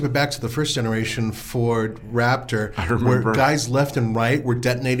 That brings me back to the first generation Ford Raptor, where guys left and right were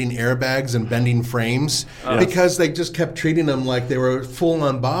detonating airbags and bending frames because they just kept treating them like they were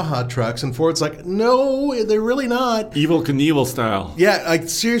full-on Baja trucks. And Ford's like, no, they're really not. Evel Knievel style. Yeah, like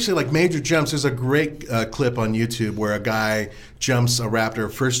seriously, like major jumps. There's a great clip on YouTube where a guy jumps a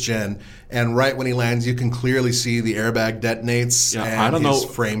Raptor first gen, and right when he lands, you can clearly see the airbag detonates. Yeah, and I don't know.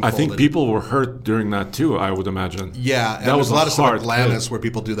 Frame I think folded. people were hurt during that too. I would imagine. Yeah, and that was there's a lot of stuff hard like Lannis where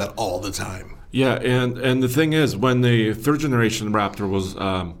people do that all the time. Yeah, and the thing is, when the third generation Raptor was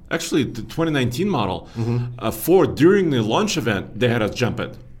actually the 2019 model, Ford during the launch event they had us jump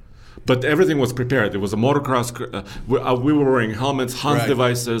it. But everything was prepared. It was a motocross. We were wearing helmets, Hans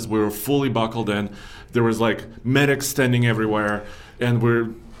devices. We were fully buckled in. there was like medics standing everywhere, and we're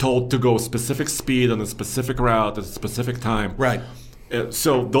told to go a specific speed on a specific route at a specific time. Right.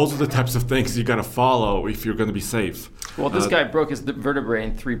 So those are the types of things you got to follow if you're going to be safe. Well, this guy broke his vertebrae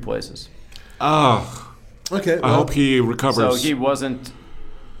in 3 places. Okay. I hope he recovers. So he wasn't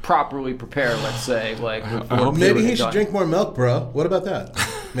properly prepared, let's say. Like, maybe he should drink more milk, bro. What about that?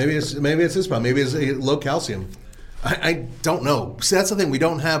 Maybe it's his problem. Maybe it's low calcium. I don't know. See, that's the thing. We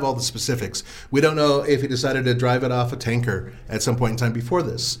don't have all the specifics. We don't know if he decided to drive it off a tanker at some point in time before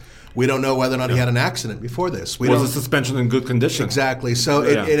this. We don't know whether or not he had an accident before this. Was the suspension in good condition? Exactly. So,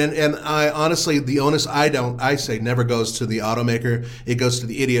 and I honestly, the onus I say never goes to the automaker. It goes to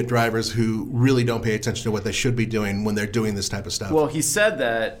the idiot drivers who really don't pay attention to what they should be doing when they're doing this type of stuff. Well, he said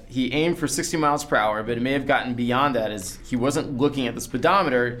that he aimed for 60 miles per hour, but it may have gotten beyond that as he wasn't looking at the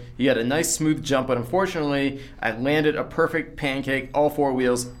speedometer. He had a nice smooth jump, but unfortunately, I landed a perfect pancake, all 4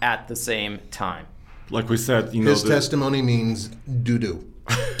 wheels at the same time. Like we said, his testimony means doo-doo.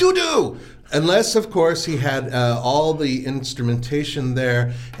 Doo-doo! Unless, of course, he had all the instrumentation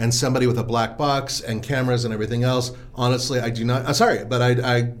there and somebody with a black box and cameras and everything else. Honestly, I do not. I'm sorry, but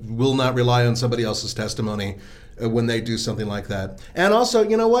I will not rely on somebody else's testimony when they do something like that. And also,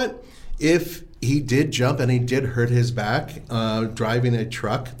 you know what? If he did jump and he did hurt his back driving a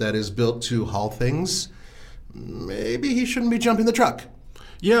truck that is built to haul things, maybe he shouldn't be jumping the truck.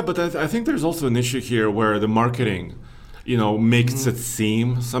 Yeah, but I think there's also an issue here where the marketing makes it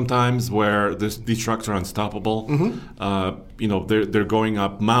seem sometimes where these trucks are unstoppable. They're going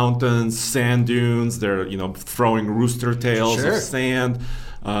up mountains, sand dunes. They're throwing rooster tails of sand.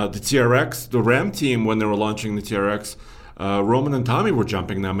 The TRX, the Ram team, when they were launching the TRX, Roman and Tommy were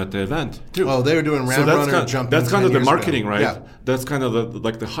jumping them at the event too. Oh, they were doing Ram Runner jumping. That's kind of the marketing, right? Yeah. That's kind of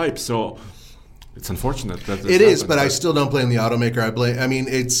the hype. So. It's unfortunate that it is, but I still don't blame the automaker. I mean,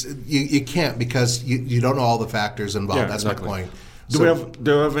 it's you can't because you don't know all the factors involved. Yeah, that's exactly. my point. Do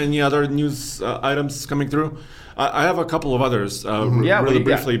we have any other news items coming through? I have a couple of others really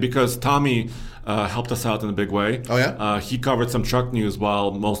briefly because Tommy helped us out in a big way. Oh yeah. He covered some truck news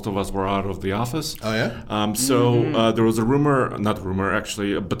while most of us were out of the office. Oh yeah. There was a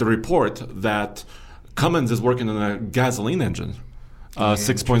but the report that Cummins is working on a gasoline engine.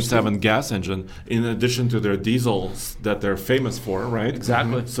 6.7 gas engine, in addition to their diesels that they're famous for, right?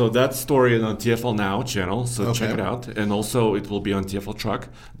 Exactly. So that story is on TFL Now channel, so check it out. And also it will be on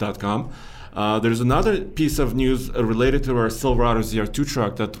tfltruck.com. There's another piece of news related to our Silverado ZR2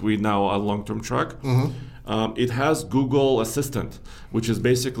 truck that we now a long-term truck. It has Google Assistant, which is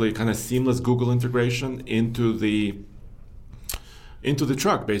basically kind of seamless Google integration into the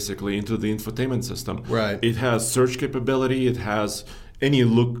truck, basically, into the infotainment system. Right. It has search capability. It has any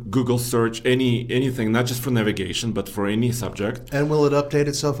Google search, anything, not just for navigation, but for any subject. And will it update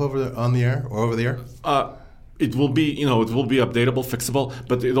itself on the air or over the air? It will be, it will be updatable, fixable,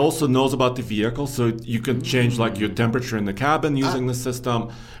 but it also knows about the vehicle, so you can change like your temperature in the cabin using the system,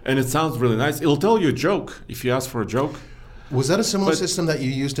 and it sounds really nice. It'll tell you a joke if you ask for a joke. Was that a similar system that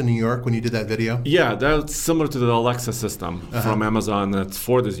you used in New York when you did that video? Yeah, that's similar to the Alexa system from Amazon that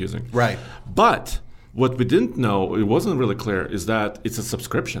Ford is using. Right. But what we didn't know, it wasn't really clear, is that it's a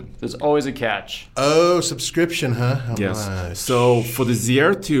subscription. There's always a catch. Oh, subscription, huh? How yes. much? So for the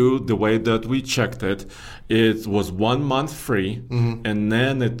ZR2, the way that we checked it, it was 1 month free, and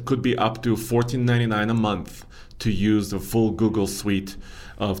then it could be up to $14.99 a month to use the full Google suite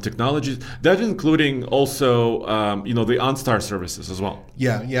of technologies. That's including also, the OnStar services as well.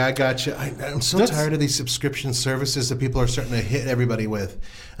 Yeah, I got you. I'm so tired of these subscription services that people are starting to hit everybody with.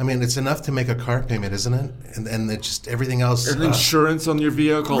 I mean, it's enough to make a car payment, isn't it? And it's just everything else. And insurance on your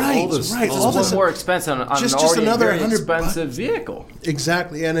vehicle, all this. Right, all this more expensive on just an already another very expensive vehicle.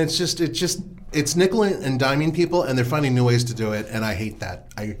 Exactly, and it's nickel and diming people, and they're finding new ways to do it, and I hate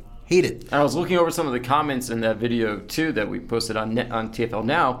that. I hate it. I was looking over some of the comments in that video too that we posted on TFL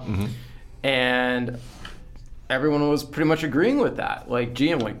Now, and everyone was pretty much agreeing with that. Like,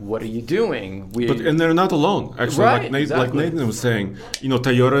 GM, what are you doing? And they're not alone. Actually, right, like Nathan was saying,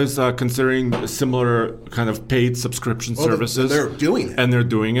 Toyota is considering similar kind of paid subscription services. They're doing it, and they're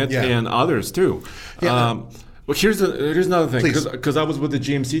doing it, and others too. Yeah. Well, here's another thing, because I was with the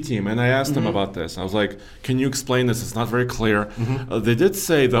GMC team, and I asked them about this. I was like, can you explain this? It's not very clear. They did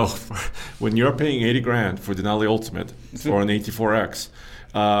say, though, when you're paying $80,000 for Denali Ultimate or an 84X,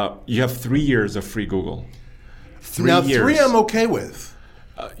 you have 3 years of free Google. 3 years. 3 I'm okay with.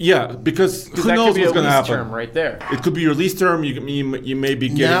 Because who knows what's going to happen? Term right there. It could be your lease term. You may be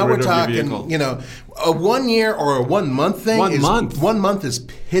getting rid of your vehicle. Now we're talking, a 1 year or a 1 month thing. 1 month. 1 month is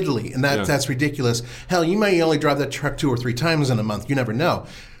piddly, and that's ridiculous. Hell, you may only drive that truck 2 or 3 times in a month. You never know.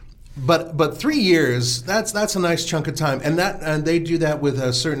 But 3 years, that's a nice chunk of time, and they do that with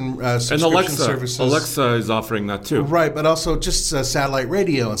a certain subscription services. Alexa is offering that too. Right, but also just satellite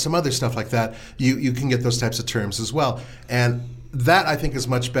radio and some other stuff like that. You can get those types of terms as well, and that I think is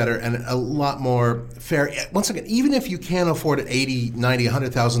much better and a lot more fair. Once again, even if you can't afford an $80,000, $90,000,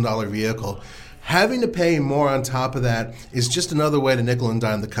 $100,000 vehicle, having to pay more on top of that is just another way to nickel and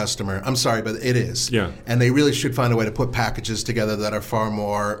dime the customer. I'm sorry, but it is. Yeah. And they really should find a way to put packages together that are far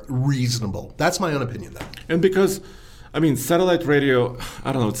more reasonable. That's my own opinion, though. And because, I mean, satellite radio,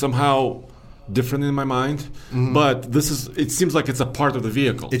 I don't know, it's somehow different in my mind, but it seems like it's a part of the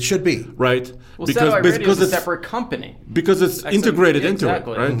vehicle. It should be. Right? Well, satellite radio is a separate company. Because it's integrated into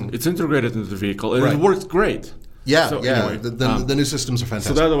exactly. it, right? It's integrated into the vehicle, and Right. it works great. Yeah, So, yeah. anyway, The new systems are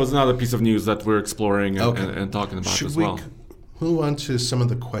fantastic. So that was another piece of news that we're exploring and talking about Should as we well. move on to some of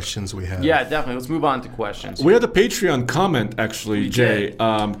the questions we have? Yeah, definitely. Let's move on to questions. We had a Patreon comment actually, Jay.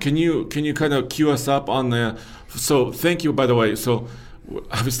 did. Can you kind of cue us up on the? So thank you, by the way. So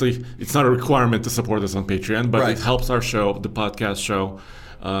obviously it's not a requirement to support us on Patreon, but Right. it helps our show, the podcast show,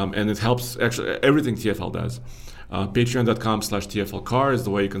 and it helps actually everything TFL does. Patreon.com/TFLcar is the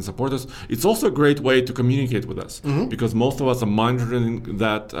way you can support us. It's also a great way to communicate with us because most of us are monitoring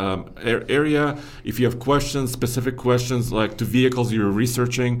that area. If you have questions, specific questions like to vehicles you're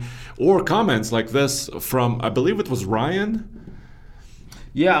researching, or comments like this from, I believe it was Ryan.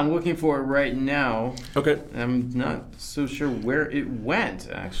 Yeah, I'm looking for it right now. Okay. I'm not so sure where it went,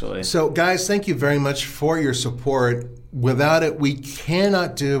 actually. So, guys, thank you very much for your support. Without it, we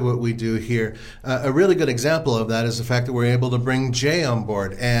cannot do what we do here. A really good example of that is the fact that we're able to bring Jay on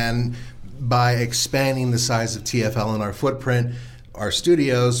board. And by expanding the size of TFL and our footprint, our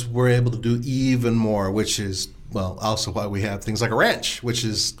studios, we're able to do even more, which is, well, also why we have things like a ranch, which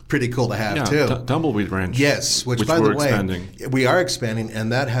is pretty cool to have, too. Tumbleweed Ranch. Yes, which by we're the way, expanding. we are expanding,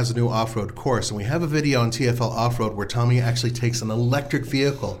 and that has a new off-road course. And we have a video on TFL Off-Road where Tommy actually takes an electric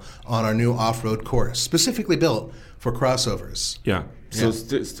vehicle on our new off-road course, specifically built for crossovers. Yeah. So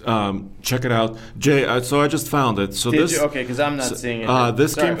check it out, Jay. So I just found it. So Did you? Okay, because I'm not seeing it.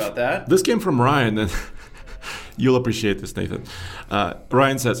 Sorry about that. This came from Ryan, and you'll appreciate this, Nathan.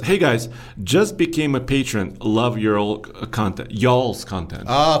 Ryan says, "Hey guys, just became a patron. Love your content, y'all's content."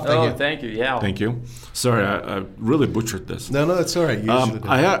 Oh, thank you. Thank you. Yeah. Thank you. Sorry, I really butchered this. No, that's all right. You usually do.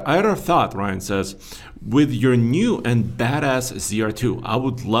 I had a thought, Ryan says. With your new and badass ZR2, I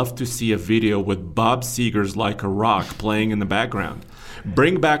would love to see a video with Bob Seger's Like a Rock playing in the background.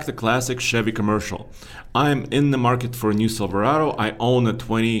 Bring back the classic Chevy commercial. I'm in the market for a new Silverado. I own a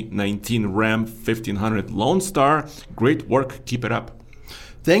 2019 Ram 1500 Lone Star. Great work. Keep it up.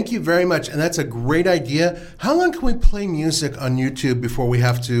 Thank you very much, and that's a great idea. How long can we play music on YouTube before we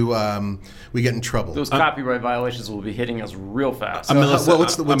have to we get in trouble? Those copyright violations will be hitting us real fast. A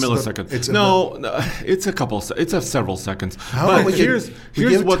millisecond. millisecond. It's a couple. It's a several seconds. How but about we here's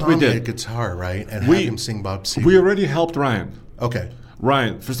give what Tommy we did. a guitar, right, and have him sing Bob Seger. We already helped Ryan. Okay.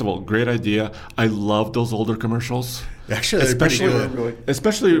 Ryan, first of all, great idea. I love those older commercials. Actually, they're pretty good.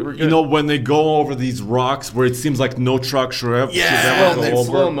 Especially when they go over these rocks where it seems like no truck should ever go over.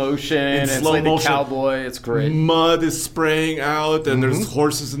 Slow motion. It's slow like motion. the cowboy. It's great. Mud is spraying out, and there's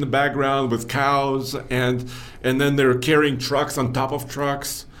horses in the background with cows, and then they're carrying trucks on top of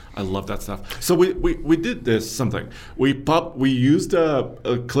trucks. I love that stuff. So we did this something. We used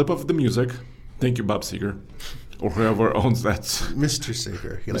a clip of the music. Thank you, Bob Seger. Or whoever owns that. Mr.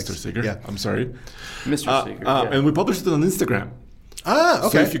 Seger. Mr. Seger. Yeah. I'm sorry. Mr. Seger. And we published it on Instagram. Ah,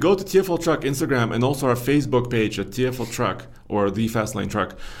 okay. So if you go to TFL Truck Instagram and also our Facebook page at TFL Truck or the Fast Lane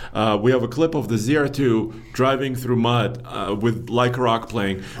Truck, we have a clip of the ZR2 driving through mud with Like a Rock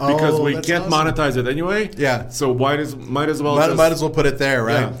playing because we can't monetize it anyway. Yeah. So might as well might as well put it there,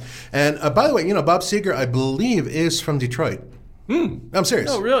 right? Yeah. And by the way, Bob Seger, I believe, is from Detroit. I'm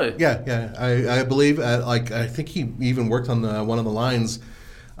serious. Oh, really? Yeah. I believe, I think he even worked on one of the lines,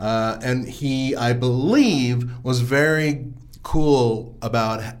 and he, I believe, was very cool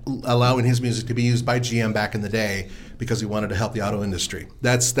about allowing his music to be used by GM back in the day because he wanted to help the auto industry.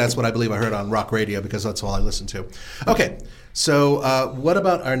 That's what I believe I heard on rock radio because that's all I listened to. Okay, so what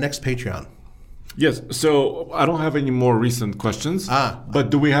about our next Patreon? Yes. So I don't have any more recent questions. But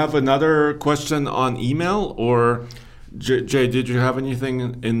do we have another question on email or? Jay, did you have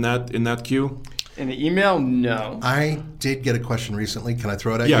anything in that queue? In the email, no. I did get a question recently. Can I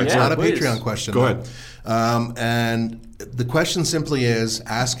throw it at you? It's not please. a Patreon question. Go ahead. And the question simply is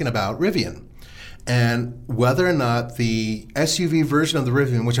asking about Rivian and whether or not the SUV version of the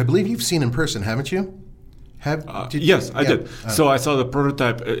Rivian, which I believe you've seen in person, haven't you? Yes, I did. So I saw the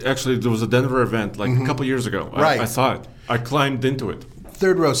prototype. Actually, there was a Denver event like a couple years ago. Right. I saw it. I climbed into it.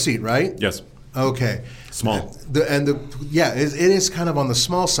 third row seat, right? Yes. Okay. Small. It is kind of on the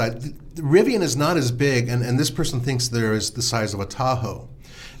small side. The Rivian is not as big, and this person thinks there is the size of a Tahoe.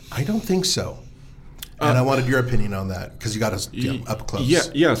 I don't think so. And I wanted your opinion on that because you got us up close.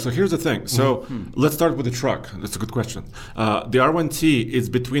 Yeah. So here's the thing. So let's start with the truck. That's a good question. The R1T is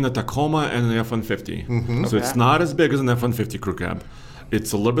between a Tacoma and an F-150. So it's not as big as an F-150 crew cab.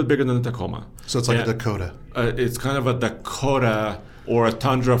 It's a little bit bigger than a Tacoma. So it's like a Dakota. It's kind of a Dakota or a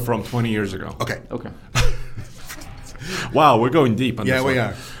Tundra from 20 years ago. Okay. Wow, we're going deep on this one.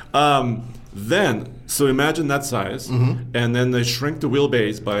 Yeah, we are. So imagine that size, and then they shrink the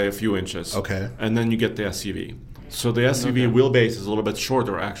wheelbase by a few inches. Okay. And then you get the SUV. So the SUV wheelbase is a little bit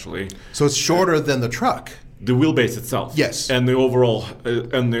shorter, actually. So it's shorter than the truck. The wheelbase itself. Yes. And the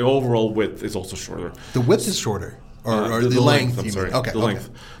overall width is also shorter. The width is shorter, or the length. I'm sorry. Okay. The length.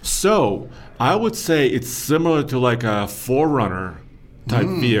 So I would say it's similar to like a 4Runner type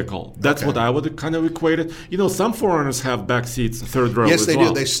vehicle. That's what I would kind of equate it. You know, some 4Runners have back seats, third row. Yes, as they well.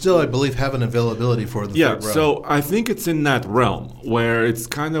 do. They still, I believe, have an availability for the third row. So I think it's in that realm where it's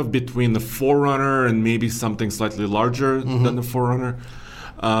kind of between the 4Runner and maybe something slightly larger than the 4Runner.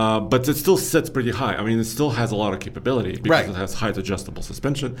 But it still sits pretty high. I mean, it still has a lot of capability because it has height adjustable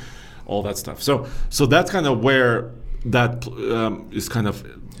suspension, all that stuff. So that's kind of where that is kind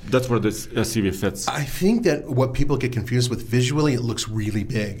of. That's where this SUV fits. I think that what people get confused with visually, it looks really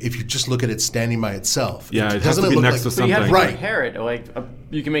big. If you just look at it standing by itself, yeah, it has to be next to But you have something. to compare it. Like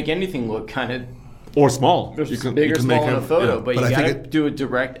you can make anything look kind of or small. big or small in a photo, but you got to think do a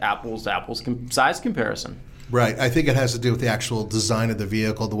direct apples to apples size comparison. Right. I think it has to do with the actual design of the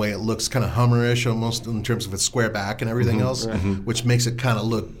vehicle, the way it looks kind of Hummerish almost in terms of its square back and everything else, which makes it kind of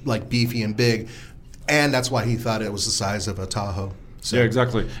look like beefy and big. And that's why he thought it was the size of a Tahoe. So. Yeah,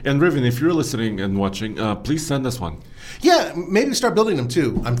 exactly. And Rivian, if you're listening and watching, please send us one. Yeah, maybe start building them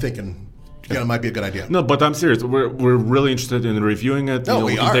too. I'm thinking, it might be a good idea. No, but I'm serious. We're really interested in reviewing it. No,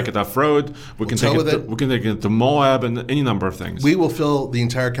 we can take it off road. We can take it to Moab and any number of things. We will fill the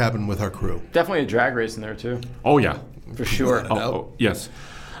entire cabin with our crew. Definitely a drag race in there too. Oh yeah, for sure. Yes.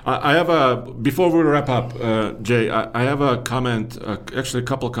 I have before we wrap up, Jay, I have a comment, actually a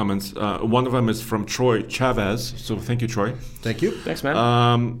couple of comments. One of them is from Troy Chavez, so thank you, Troy. Thank you. Thanks,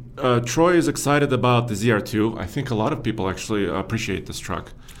 man. Troy is excited about the ZR2. I think a lot of people actually appreciate this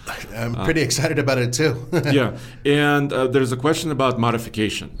truck. I'm pretty excited about it too. Yeah, and there's a question about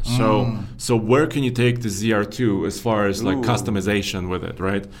modification. So where can you take the ZR2 as far as like customization with it,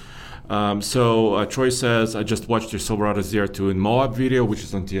 right? Troy says, I just watched your Silverado ZR2 in Moab video, which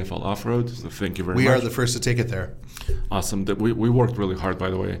is on TFL Off-Road, so thank you very much. We are the first to take it there. Awesome. We worked really hard, by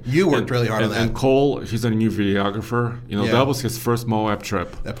the way. You worked really hard on that. And Cole, he's a new videographer. You know, that was his first Moab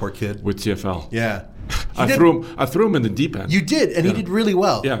trip. That poor kid. With TFL. Yeah. I threw him in the deep end. You did, and he did really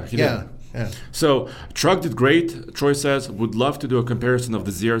well. Yeah, he did. Yeah. So, truck did great. Troy says, would love to do a comparison of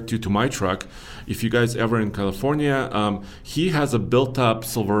the ZR2 to my truck. If you guys ever in California, he has a built-up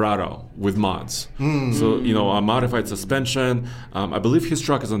Silverado with mods. So, you know, a modified suspension. I believe his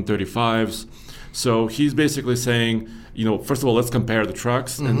truck is on 35s. So he's basically saying, you know, first of all, let's compare the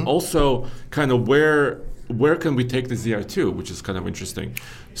trucks, and also kind of where can we take the ZR2, which is kind of interesting.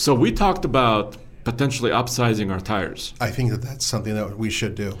 So we talked about potentially upsizing our tires. I think that's something that we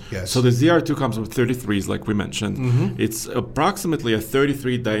should do, yes. So the ZR2 comes with 33s, like we mentioned. It's approximately a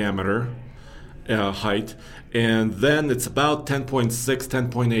 33 diameter height, and then it's about 10.6,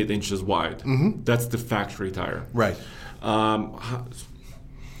 10.8 inches wide. That's the factory tire. Right.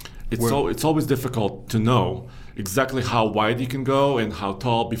 It's always difficult to know exactly how wide you can go and how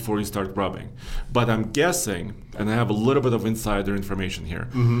tall before you start rubbing. But I'm guessing, and I have a little bit of insider information here,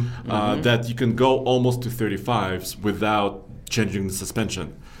 that you can go almost to 35s without changing the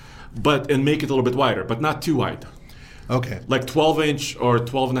suspension, and make it a little bit wider, but not too wide. Okay. Like 12-inch or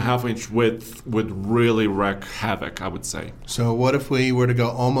 12.5-inch width would really wreak havoc, I would say. So what if we were to go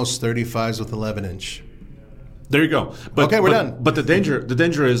almost 35s with 11-inch? There you go. We're done. But the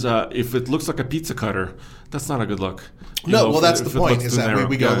danger is if it looks like a pizza cutter, that's not a good look. That's the point, is that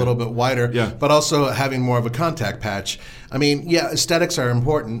we go a little bit wider, but also having more of a contact patch. I mean, aesthetics are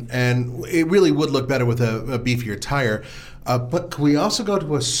important, and it really would look better with a beefier tire. But can we also go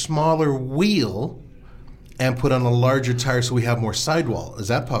to a smaller wheel and put on a larger tire so we have more sidewall? Is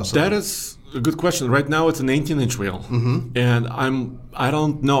that possible? That is a good question. Right now it's an 18-inch wheel, and I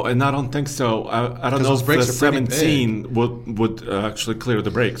don't know, and I don't think so. I don't know if the 17 would actually clear the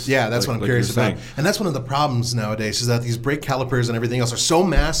brakes. Yeah, that's what I'm curious about. And that's one of the problems nowadays, is that these brake calipers and everything else are so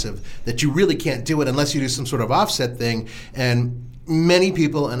massive that you really can't do it unless you do some sort of offset thing. And many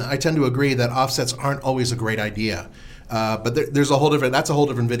people, and I tend to agree, that offsets aren't always a great idea. But there's a whole different. That's a whole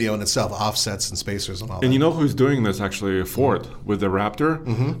different video in itself. Offsets and spacers and all that. And you know who's doing this actually? Ford with the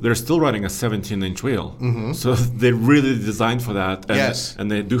Raptor. They're still running a 17-inch wheel, so they really designed for that. And, Yes.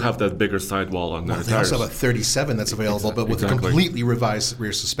 and they do have that bigger sidewall on their They tires. also have a 37 that's available, but with a completely revised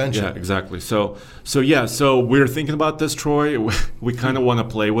rear suspension. Yeah, exactly. So we're thinking about this, Troy. We kind of want to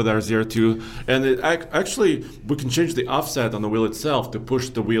play with our ZR2, and actually we can change the offset on the wheel itself to push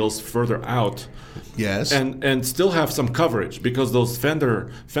the wheels further out. Yes. And still have some coverage, because those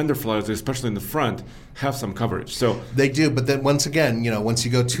fender flares, especially in the front, have some coverage. So They do, but then once again, once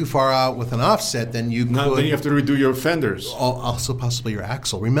you go too far out with an offset, then you now could then you have to redo your fenders. also possibly your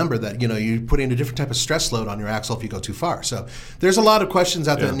axle. Remember that you're putting a different type of stress load on your axle if you go too far. So there's a lot of questions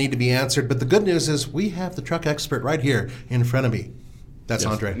out there that need to be answered. But the good news is we have the truck expert right here in front of me. That's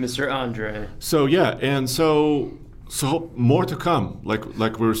Andre. Mr. Andre. So yeah, and so more to come,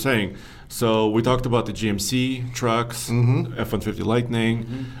 like we were saying. So we talked about the GMC trucks, F-150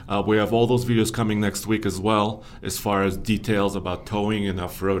 Lightning. We have all those videos coming next week as well, as far as details about towing and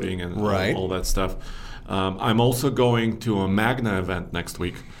off-roading and all that stuff. I'm also going to a Magna event next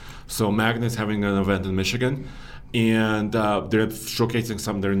week. So Magna is having an event in Michigan, and they're showcasing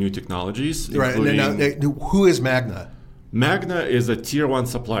some of their new technologies. Right. And now, who is Magna? Magna is a tier 1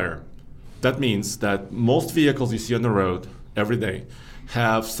 supplier. That means that most vehicles you see on the road every day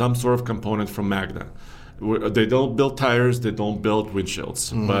have some sort of component from Magna. They don't build tires, they don't build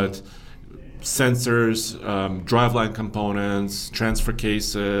windshields, but sensors, driveline components, transfer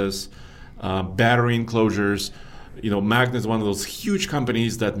cases, battery enclosures. Magna is one of those huge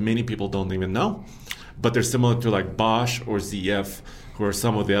companies that many people don't even know, but they're similar to like Bosch or ZF, who are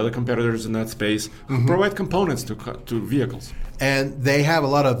some of the other competitors in that space, who provide components to vehicles. And they have a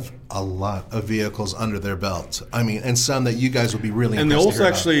lot of vehicles under their belt. I mean, and some that you guys would be really And they impressed to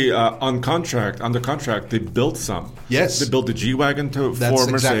also hear about. actually, under contract, they built some. Yes. They built the G-Wagon for That's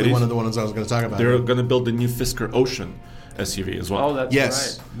Mercedes. exactly one of the ones I was going to talk about. They're going to build the new Fisker Ocean SUV as well. Oh, that's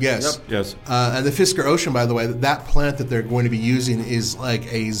Yes, right. yes. Yep. Yes. And the Fisker Ocean, by the way, that plant that they're going to be using is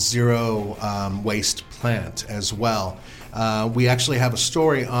like a zero waste plant as well. We actually have a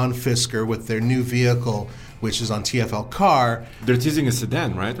story on Fisker with their new vehicle, which is on TFL Car. They're teasing a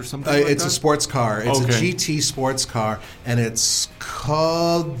sedan, right, or something like It's that? a sports car. It's a GT sports car, and it's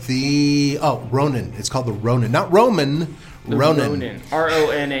called the Ronin. It's called the Ronin, not Roman. Ronin.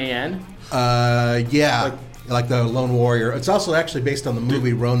 Ronan. Yeah. Like the Lone Warrior. It's also actually based on the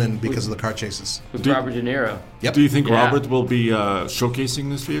movie Ronin because of the car chases. With Robert De Niro. Yep. Do you think Yeah. Robert will be showcasing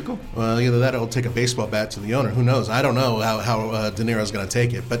this vehicle? Well, either that or he'll take a baseball bat to the owner. Who knows? I don't know how De Niro's going to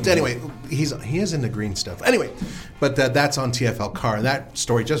take it. But anyway, he is into green stuff. Anyway, but that's on TFL Car. And that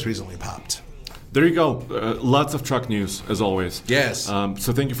story just recently popped. There you go. Lots of truck news, as always. Yes. So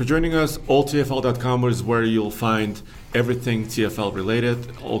thank you for joining us. AllTFL.com is where you'll find everything TFL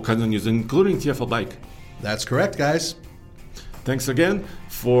related, all kinds of news, including TFL Bike. That's correct, guys. Thanks again.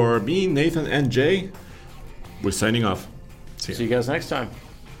 For me, Nathan, and Jay, we're signing off. See you guys next time.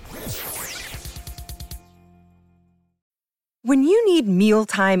 When you need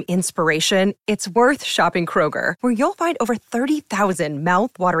mealtime inspiration, it's worth shopping Kroger, where you'll find over 30,000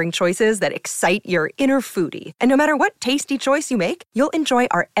 mouth-watering choices that excite your inner foodie. And no matter what tasty choice you make, you'll enjoy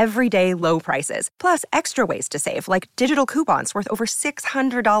our everyday low prices, plus extra ways to save, like digital coupons worth over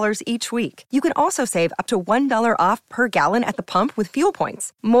 $600 each week. You can also save up to $1 off per gallon at the pump with fuel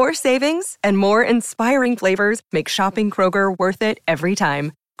points. More savings and more inspiring flavors make shopping Kroger worth it every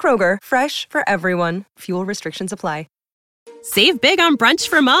time. Kroger, fresh for everyone. Fuel restrictions apply. Save big on brunch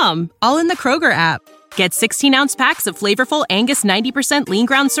for mom, all in the Kroger app. Get 16-ounce packs of flavorful Angus 90% lean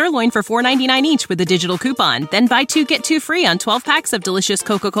ground sirloin for $4.99 each with a digital coupon. Then buy 2, get 2 free on 12 packs of delicious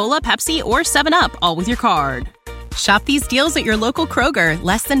Coca-Cola, Pepsi, or 7-Up, all with your card. Shop these deals at your local Kroger,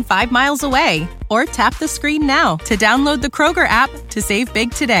 less than 5 miles away. Or tap the screen now to download the Kroger app to save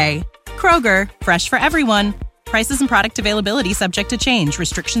big today. Kroger, fresh for everyone. Prices and product availability subject to change.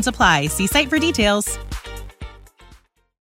 Restrictions apply. See site for details.